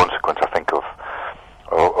natural consequence, I think, of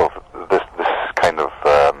this kind of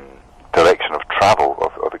direction of travel,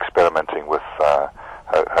 of experimenting with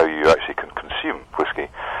how you actually can consume whiskey,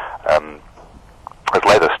 has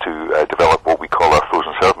led us to develop what we call our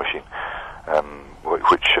frozen serve machine,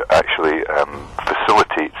 which actually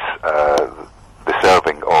facilitates the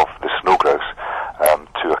serving of the Snow Grouse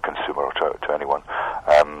to a consumer or to anyone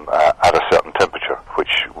at a certain temperature,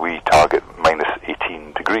 which we target minus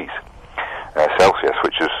 18 degrees Celsius,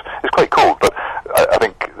 which is quite cold, but I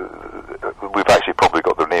think we've actually probably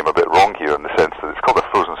got their name a bit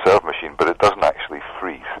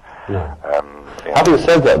Having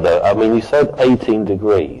said that, though, I mean, you said 18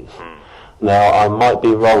 degrees. Now, I might be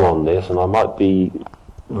wrong on this, and I might be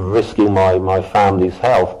risking my family's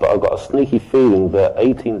health, but I've got a sneaky feeling that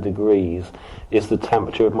 18 degrees is the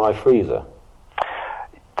temperature of my freezer.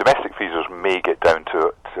 Domestic freezers may get down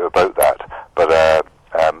to about that, but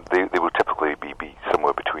they will typically be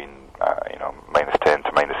somewhere between minus 10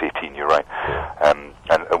 to minus 18. You're right, and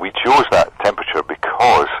we chose that temperature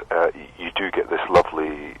because you do get this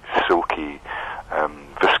lovely silky,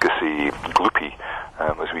 viscousy, gloopy,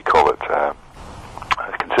 as we call it,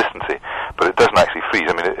 consistency. But it doesn't actually freeze.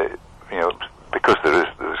 I mean, because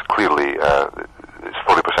there's clearly it's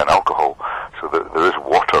 40% alcohol, so there is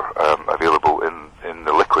water available in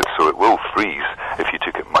the liquid, so it will freeze if you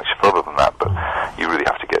took it much further than that. But you really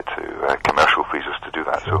have to get to commercial freezers to do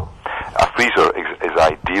that. So a freezer is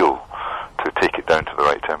ideal to take it down to the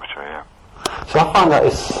right temperature. Yeah. So I find that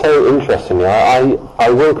is so interesting. I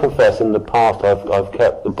will confess, in the past I've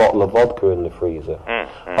kept a bottle of vodka in the freezer.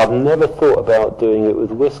 I've never thought about doing it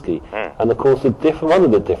with whiskey. And of course, one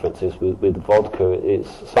of the differences with vodka is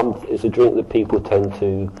it's a drink that people tend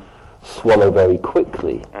to swallow very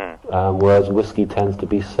quickly, whereas whiskey tends to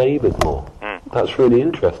be savoured more. That's really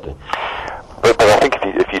interesting. But I think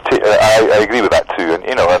if you take, I agree with that too. And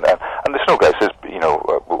and the Snow Grouse is,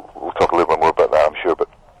 we'll talk a little bit more about that, I'm sure. But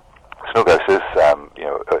Snow Grouse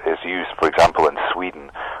is used, for example, in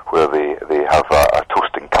Sweden, where they have a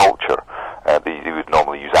toasting culture. They would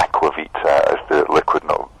normally use aquavit as the liquid,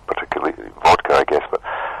 not particularly vodka, I guess,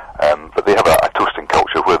 but they have a toasting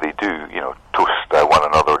culture where they do, toast one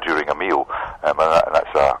another during a meal, and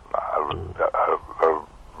that's a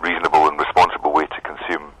reasonable and responsible way to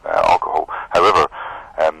consume alcohol. However,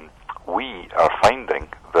 we are finding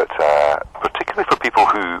that, particularly for people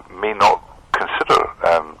who may not consider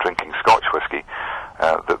drinking Scotch whisky,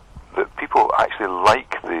 that people actually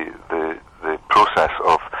like the process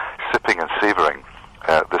of sipping and savouring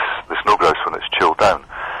the Snow Grouse when it's chilled down.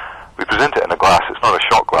 We present it in a glass. It's not a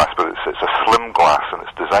shot glass, but it's a slim glass, and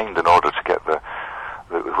it's designed in order to get the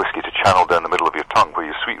whisky to channel down the middle of your tongue where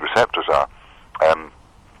your sweet receptors are, and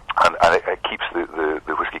it keeps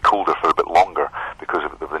the whisky colder for a bit longer because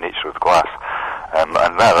of the nature of the glass, and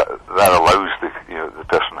that allows the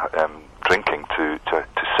person drinking to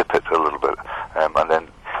sip it a little bit, and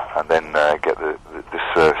then get this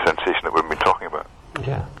sensation that we've been talking about.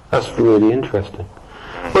 Yeah, that's really interesting.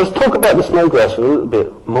 Well, let's talk about the Snow Grouse a little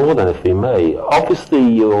bit more then, if we may. Obviously,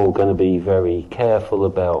 you're going to be very careful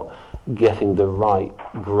about getting the right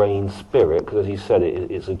grain spirit, because as you said,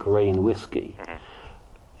 it's a grain whiskey.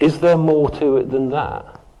 Is there more to it than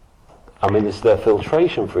that? I mean, is there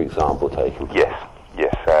filtration, for example, taken place?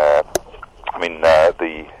 Yes. I mean,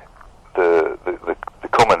 the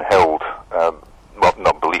common held, well,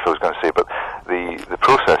 not belief I was going to say, but the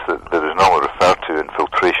process that is normally referred to in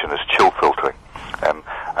filtration is chill filtering.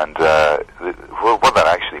 What that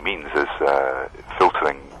actually means is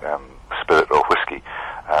filtering spirit or whiskey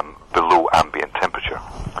below ambient temperature.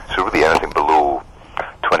 So really anything below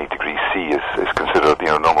 20 degrees C is considered,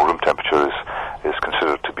 normal room temperature is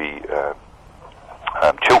considered to be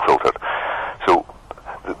chill filtered. So,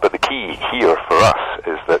 but the key here for us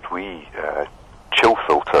is that we chill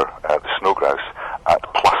filter the Snow Grouse at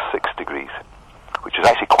plus 6 degrees, which is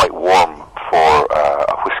actually quite warm for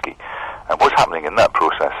a whiskey. And what's happening in that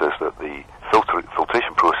process is that the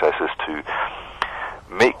filtration process is to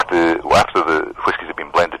make after the whiskies have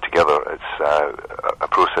been blended together, it's a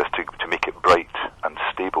process to make it bright and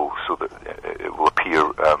stable, so that it will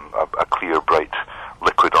appear a clear, bright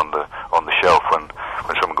liquid on the shelf when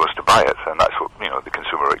someone goes to buy it, and that's what the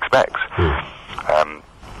consumer expects.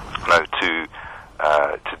 Now, to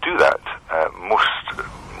do that,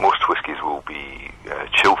 most whiskies will be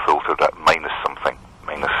chill filtered at minus something,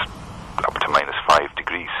 up to minus 5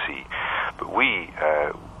 degrees C. But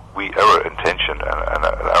our intention and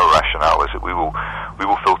our rationale is that we will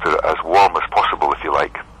filter it as warm as possible, if you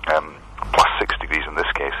like, plus 6 degrees in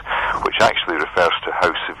this case, which actually refers to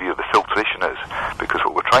how severe the filtration is, because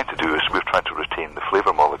what we're trying to do is we're trying to retain the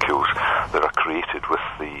flavour molecules that are created with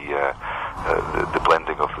the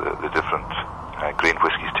blending of the different grain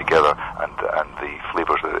whiskies together, and the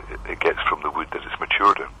flavours that it gets from the wood that it's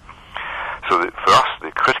matured in. So for us,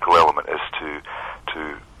 the critical element is to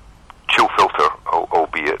chill filter,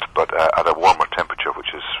 albeit, but at a warmer temperature,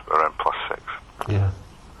 which is around plus 6. Yeah,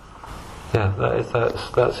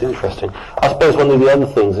 that's interesting. I suppose one of the other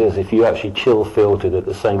things is if you actually chill filtered at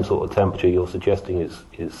the same sort of temperature you're suggesting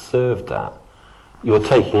it's served at, you're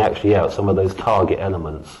taking actually out some of those target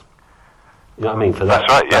elements. You know what I mean? For that,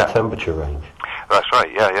 That's right, yeah. That temperature range. That's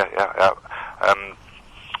right. Yeah.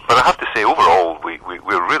 But I have to say, overall,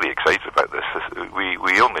 we're really excited about this.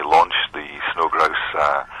 We only launched the Snow Grouse.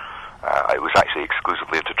 It was actually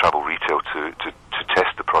exclusively into travel retail to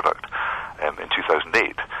test the product in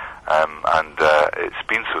 2008. And it's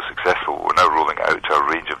been so successful, we're now rolling it out to a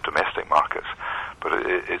range of domestic markets. But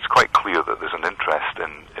it's quite clear that there's an interest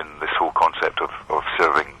in this whole concept of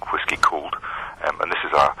serving whiskey cold. And this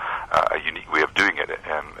is a unique way of doing it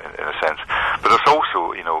in a sense. But it's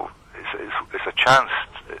also, it's a chance.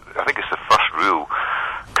 I think it's the first real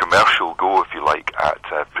commercial go, if you like, at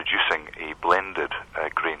producing a blended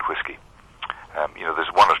grain whiskey.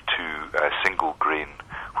 There's one or two single grain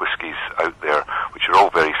whiskies out there, which are all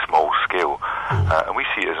very small scale, and we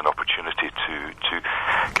see it as an opportunity to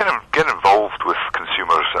get involved with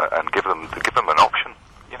consumers and give them an option.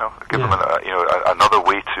 Give them another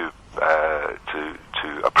way to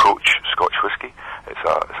approach Scotch whiskey. It's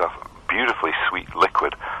a beautifully sweet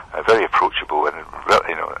liquid, very approachable, and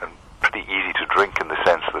pretty easy to drink in the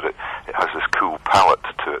sense that it has this cool palate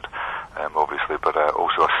to it, obviously, but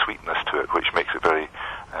also a sweetness to it, which makes it very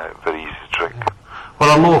very easy to drink.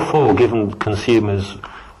 Well, I'm all for giving consumers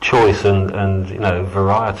choice and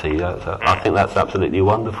variety. I think that's absolutely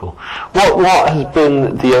wonderful. What has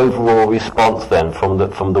been the overall response then from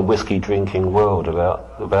the whiskey drinking world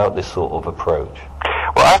about this sort of approach?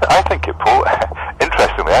 Well, I think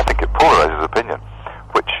interestingly, I think it polarizes opinion,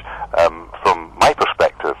 which, from my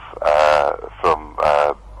perspective, from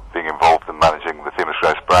being involved in managing the Famous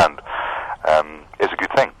Grouse brand, is a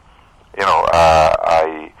good thing.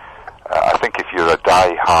 I think if you're a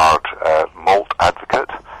die-hard malt advocate,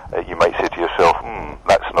 you might say to yourself,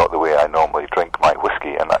 that's not the way I normally drink my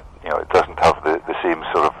whiskey, and that, it doesn't have the same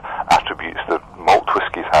sort of attributes that malt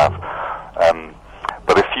whiskies have.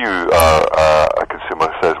 But if you are a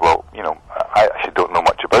consumer who says, well, I actually don't know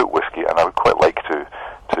much about whiskey, and I would quite like to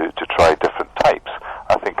try different types,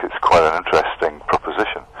 I think it's quite an interesting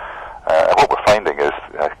proposition. And what we're finding is,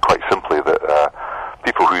 quite simply, that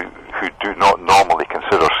people who do not normally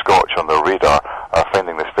consider Scotch on their radar are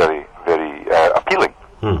finding this very, very appealing.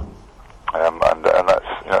 And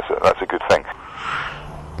that's a good thing.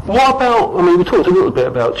 What about, we talked a little bit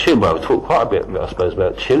about we talked quite a bit, I suppose,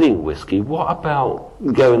 about chilling whiskey. What about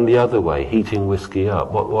going the other way, heating whiskey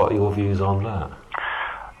up? What are your views on that?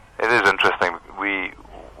 It is interesting. We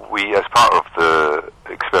as part of the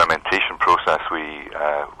experimentation process,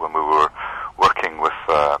 when we were working with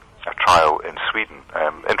a trial in Sweden,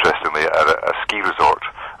 interestingly, at a ski resort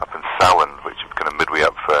up in Chillin, which is kind of midway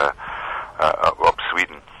up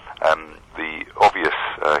Sweden, the obvious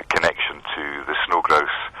connection to the snow grouse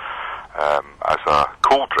as a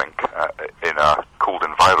cold drink in a cold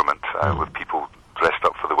environment with people dressed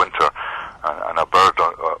up for the winter, and a bird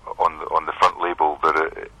on the front label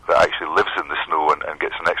that actually lives in the snow and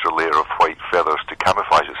gets an extra layer of white feathers to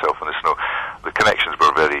camouflage itself in the snow. The connections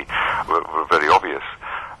were very obvious.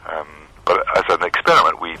 But as an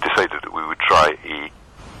experiment, we decided that we would try a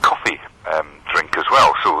coffee drink as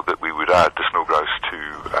well, so that we would add the snow grouse to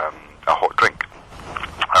a hot drink.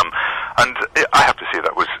 And I have to say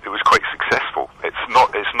that it was quite successful. It's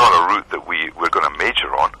not a route that we're going to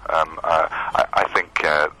major on. I think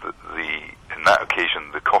in that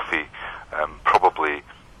occasion the coffee probably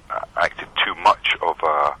acted too much of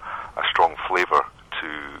a strong flavour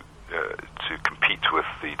to compete with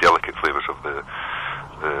the delicate flavours of the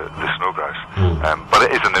snow grouse. But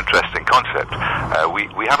it is an interesting concept.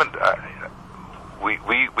 We haven't. We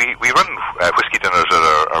run whiskey dinners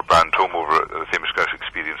at our brand home over at the Famous Grouse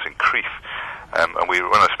Experience in Crieff, and we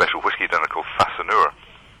run a special whiskey dinner called Fascineur,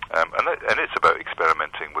 and it's about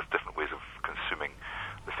experimenting with different ways of consuming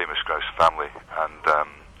the Famous Grouse family, and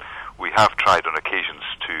we have tried on occasions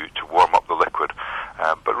to warm up the liquid,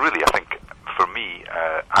 but really I think for me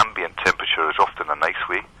ambient temperature is often a nice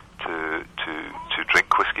way to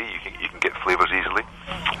drink whiskey. You can get flavours easily,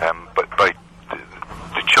 but by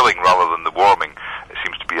the chilling rather than the warming, it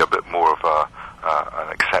seems to be a bit more of an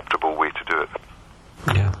acceptable way to do it.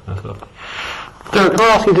 Yeah, that's lovely. Dereck, can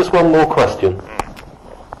I ask you just one more question?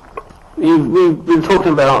 We've been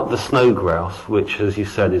talking about the Snow Grouse, which, as you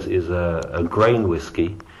said, is a grain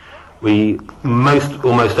whiskey.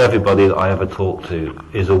 Almost everybody that I ever talk to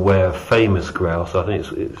is aware of Famous Grouse. I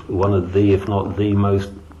think it's one of the, if not the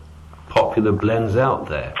most popular blends out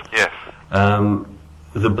there. Yes.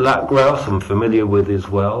 The Black Grouse I'm familiar with as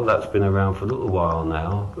well. That's been around for a little while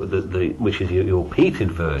now, which is your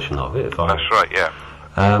peated version of it. That's right, yeah.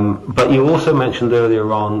 But you also mentioned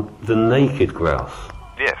earlier on the Naked Grouse.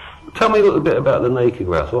 Yes. Tell me a little bit about the Naked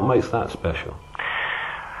Grouse. What makes that special?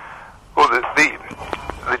 Well, the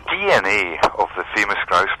DNA of the Famous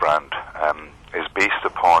Grouse brand is based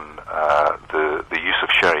upon the use of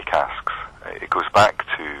sherry goes back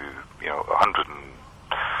to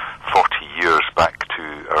 140 years back to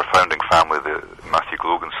our founding family, the Matthew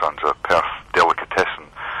Glogan Sons, a Perth delicatessen,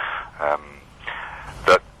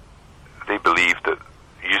 that they believed that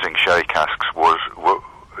using sherry casks was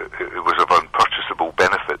of unpurchasable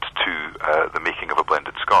benefit to the making of a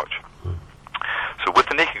blended Scotch. So with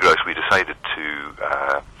the naked grouse, we decided to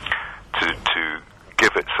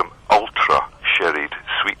give it some ultra sherried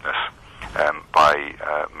sweetness by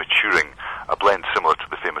maturing a blend similar to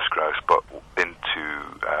the Famous Grouse, but into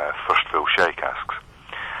first fill sherry casks,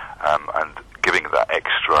 and giving it that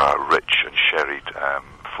extra rich and sherried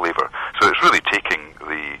flavour. So it's really taking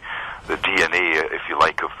the DNA, if you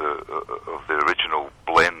like, of the original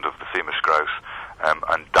blend of the Famous Grouse,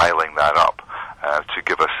 and dialing that up to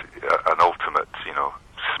give us an ultimate,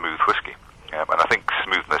 smooth whiskey. And I think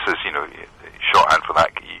smoothness is, shorthand for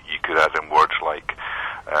that. You could add in words like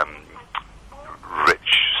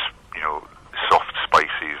rich, soft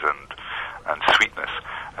spices and sweetness,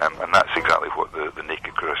 and that's exactly what the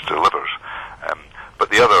naked grouse delivers. But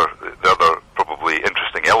the other probably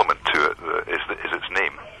interesting element to it is its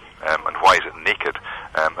name, and why is it naked?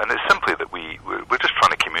 And it's simply that we're just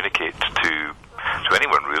trying to communicate to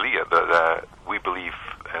anyone really that we believe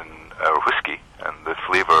in our whiskey and the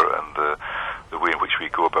flavour and the way in which we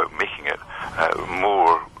go about making it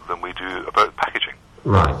more than we do about packaging.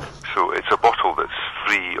 Right. So it's a bottle that's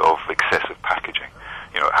free of excessive packaging.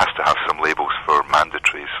 It has to have some labels for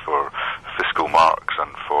mandatories, for fiscal marks,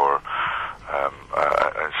 and for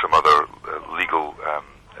and some other legal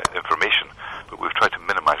information. But we've tried to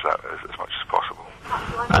minimise that as much as possible.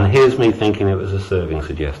 And here's me thinking it was a serving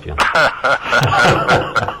suggestion.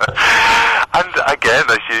 And again,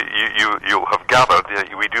 as you'll have gathered,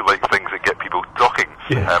 we do like things that get people talking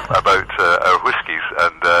about our whiskies,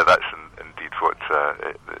 and that's indeed what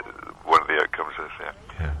one of the outcomes is.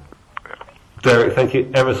 Yeah. Dereck, thank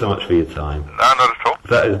you ever so much for your time. No, not at all.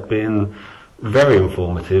 That has been very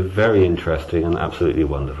informative, very interesting, and absolutely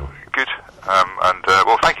wonderful. Good.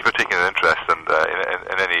 Well, thank you for taking an interest, and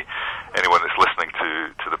in anyone that's listening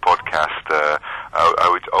to the podcast,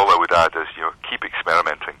 all I would add is keep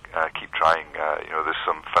experimenting, keep trying. There's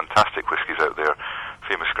some fantastic whiskies out there.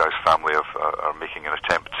 Famous Grouse family are making an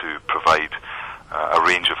attempt to provide a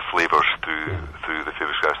range of flavours through the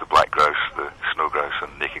Famous Grouse, the black grouse, the snow grouse,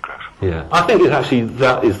 and naked grouse. Yeah, I think that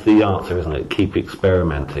is the answer, isn't it? Keep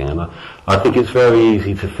experimenting, and I think it's very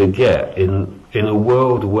easy to forget in a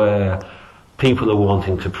world where people are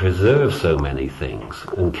wanting to preserve so many things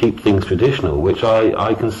and keep things traditional, which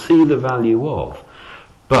I can see the value of.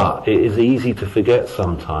 But it is easy to forget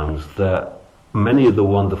sometimes that many of the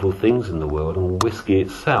wonderful things in the world, and whiskey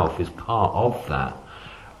itself is part of that,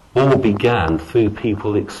 all began through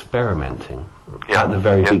people experimenting at the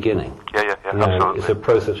very beginning. Yeah, absolutely. It's a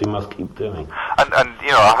process we must keep doing. And I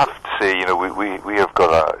have to say, we have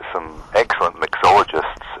got some excellent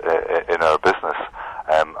mixologists in our business,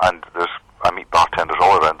 and I meet bartenders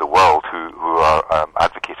all around the world who are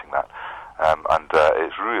advocating that, and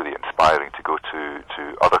it's really inspiring to go to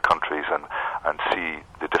other countries and see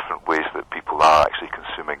the different ways that people are actually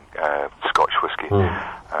consuming Scotch whisky.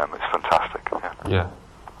 It's fantastic. Yeah,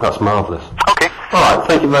 that's marvellous. Okay. All right,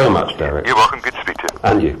 thank you very much, Dereck. You're welcome. Good to speak to you.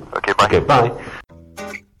 And you. Okay, bye. Okay, bye.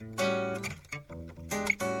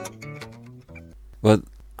 Well,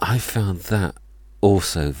 I found that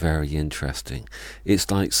also very interesting. It's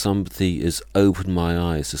like somebody has opened my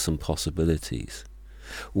eyes to some possibilities.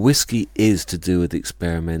 Whiskey is to do with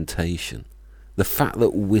experimentation. The fact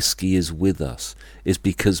that whiskey is with us is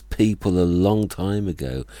because people a long time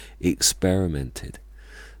ago experimented.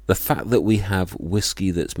 The fact that we have whiskey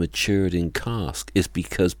that's matured in cask is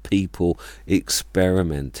because people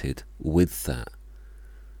experimented with that.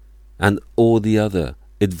 And all the other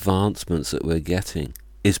advancements that we're getting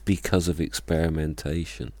is because of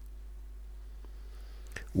experimentation.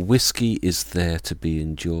 Whiskey is there to be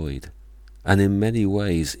enjoyed. And in many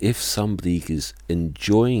ways, if somebody is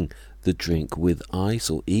enjoying the drink with ice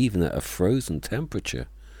or even at a frozen temperature,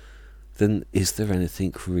 then is there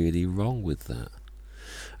anything really wrong with that?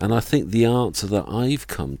 And I think the answer that I've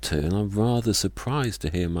come to, and I'm rather surprised to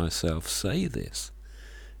hear myself say this,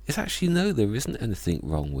 is actually no, there isn't anything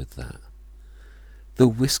wrong with that. The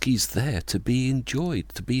whiskey's there to be enjoyed,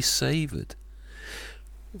 to be savoured.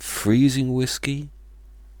 Freezing whiskey,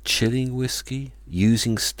 chilling whiskey,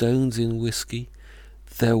 using stones in whiskey,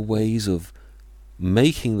 they're ways of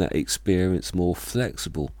making that experience more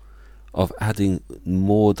flexible, of adding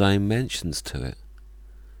more dimensions to it.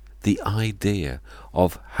 The idea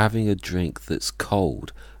of having a drink that's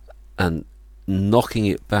cold and knocking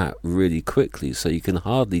it back really quickly so you can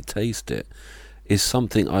hardly taste it is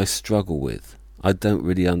something I struggle with. I don't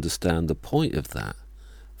really understand the point of that.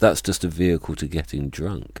 That's just a vehicle to getting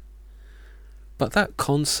drunk. But that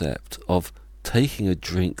concept of taking a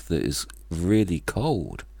drink that is really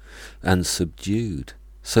cold and subdued,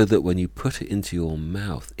 so that when you put it into your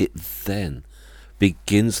mouth, it then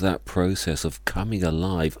begins that process of coming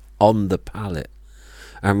alive on the palate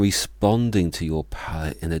and responding to your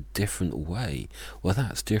palate in a different way. Well,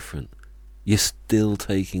 that's different. You're still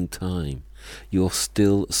taking time. You're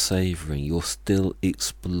still savouring. You're still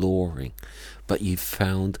exploring. But you've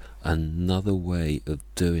found another way of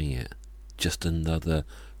doing it. Just another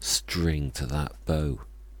string to that bow.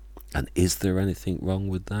 And is there anything wrong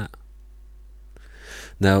with that?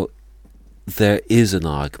 Now, there is an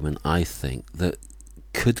argument, I think, that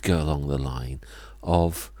could go along the line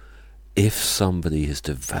of, if somebody has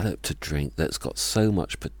developed a drink that's got so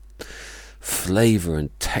much flavour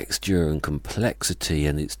and texture and complexity,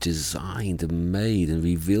 and it's designed and made and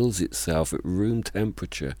reveals itself at room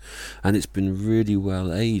temperature, and it's been really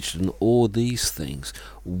well aged and all these things,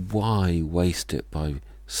 why waste it by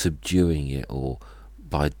subduing it or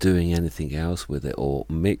by doing anything else with it or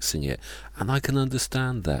mixing it? And I can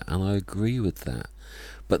understand that, and I agree with that.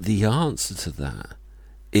 But the answer to that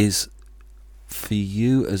is for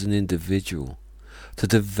you as an individual to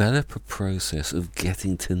develop a process of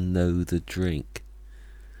getting to know the drink.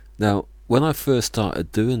 Now, when I first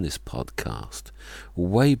started doing this podcast,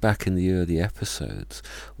 way back in the early episodes,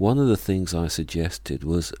 one of the things I suggested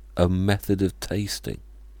was a method of tasting.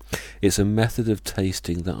 It's a method of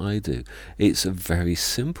tasting that I do. It's a very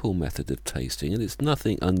simple method of tasting, and it's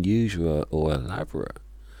nothing unusual or elaborate.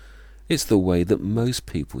 It's the way that most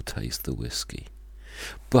people taste the whiskey.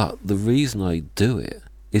 But the reason I do it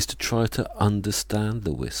is to try to understand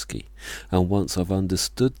the whiskey. And once I've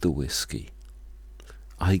understood the whiskey,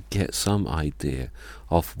 I get some idea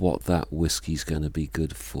of what that whiskey's going to be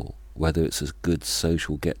good for. Whether it's a good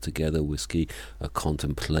social get-together whiskey, a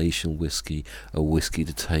contemplation whiskey, a whiskey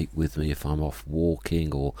to take with me if I'm off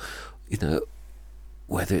walking, or,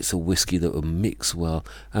 whether it's a whiskey that will mix well,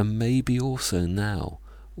 and maybe also now,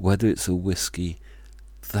 whether it's a whiskey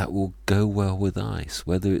that will go well with ice,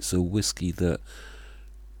 whether it's a whiskey that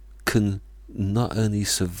can not only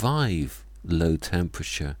survive low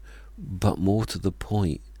temperature, but more to the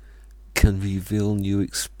point, can reveal new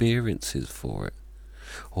experiences for it,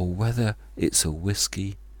 or whether it's a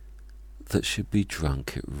whiskey that should be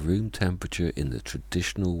drunk at room temperature in the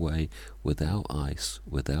traditional way, without ice,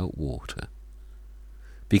 without water.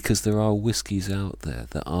 Because there are whiskies out there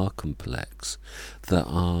that are complex, that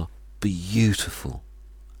are beautiful,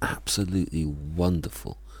 absolutely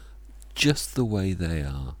wonderful, just the way they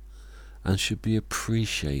are, and should be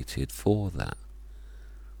appreciated for that.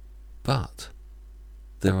 But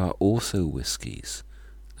there are also whiskies,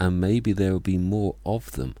 and maybe there will be more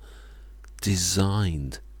of them,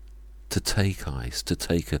 designed to take ice, to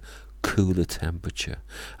take a cooler temperature,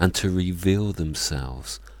 and to reveal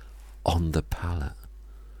themselves on the palate,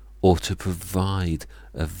 or to provide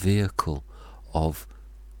a vehicle of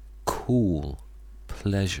cool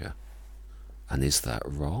pleasure. And is that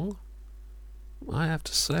wrong? I have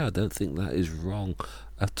to say, I don't think that is wrong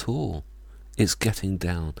at all. It's getting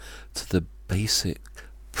down to the basic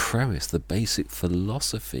premise, the basic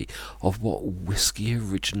philosophy of what whiskey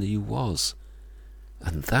originally was.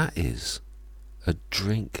 And that is a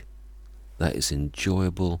drink that is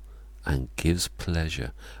enjoyable and gives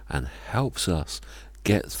pleasure and helps us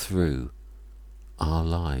get through our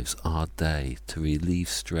lives, our day, to relieve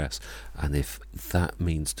stress. And if that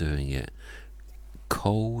means doing it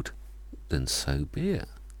cold, then so be it.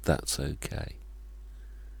 That's okay.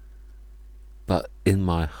 But in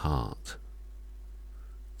my heart,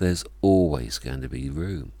 there's always going to be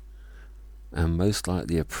room, and most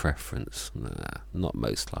likely a preference. Not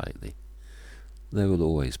most likely. There will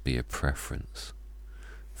always be a preference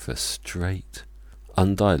for straight,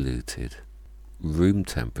 undiluted, room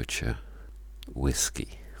temperature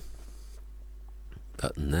whiskey.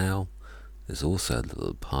 But now there's also a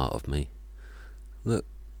little part of me that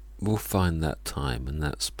will find that time and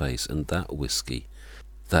that space and that whiskey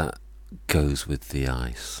that goes with the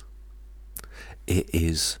ice. It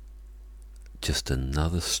is just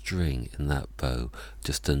another string in that bow,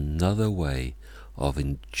 just another way of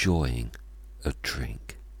enjoying a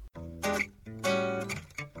drink.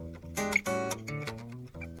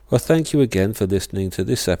 Well, thank you again for listening to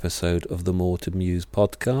this episode of the More to Muse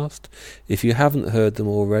podcast. If you haven't heard them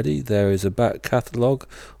already, there is a back catalogue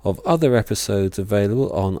of other episodes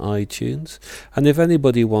available on iTunes. And if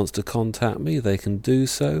anybody wants to contact me, they can do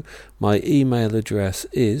so. My email address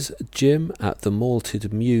is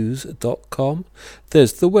jim@themaltedmuse.com.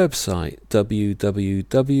 There's the website,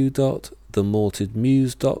 www.themaltedmuse.com.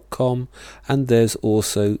 themaltedmuse.com, and there's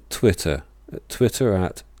also Twitter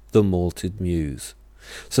at themaltedmuse.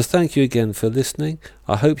 So thank you again for listening.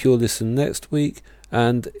 I hope you'll listen next week,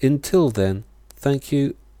 and until then, thank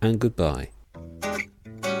you and goodbye.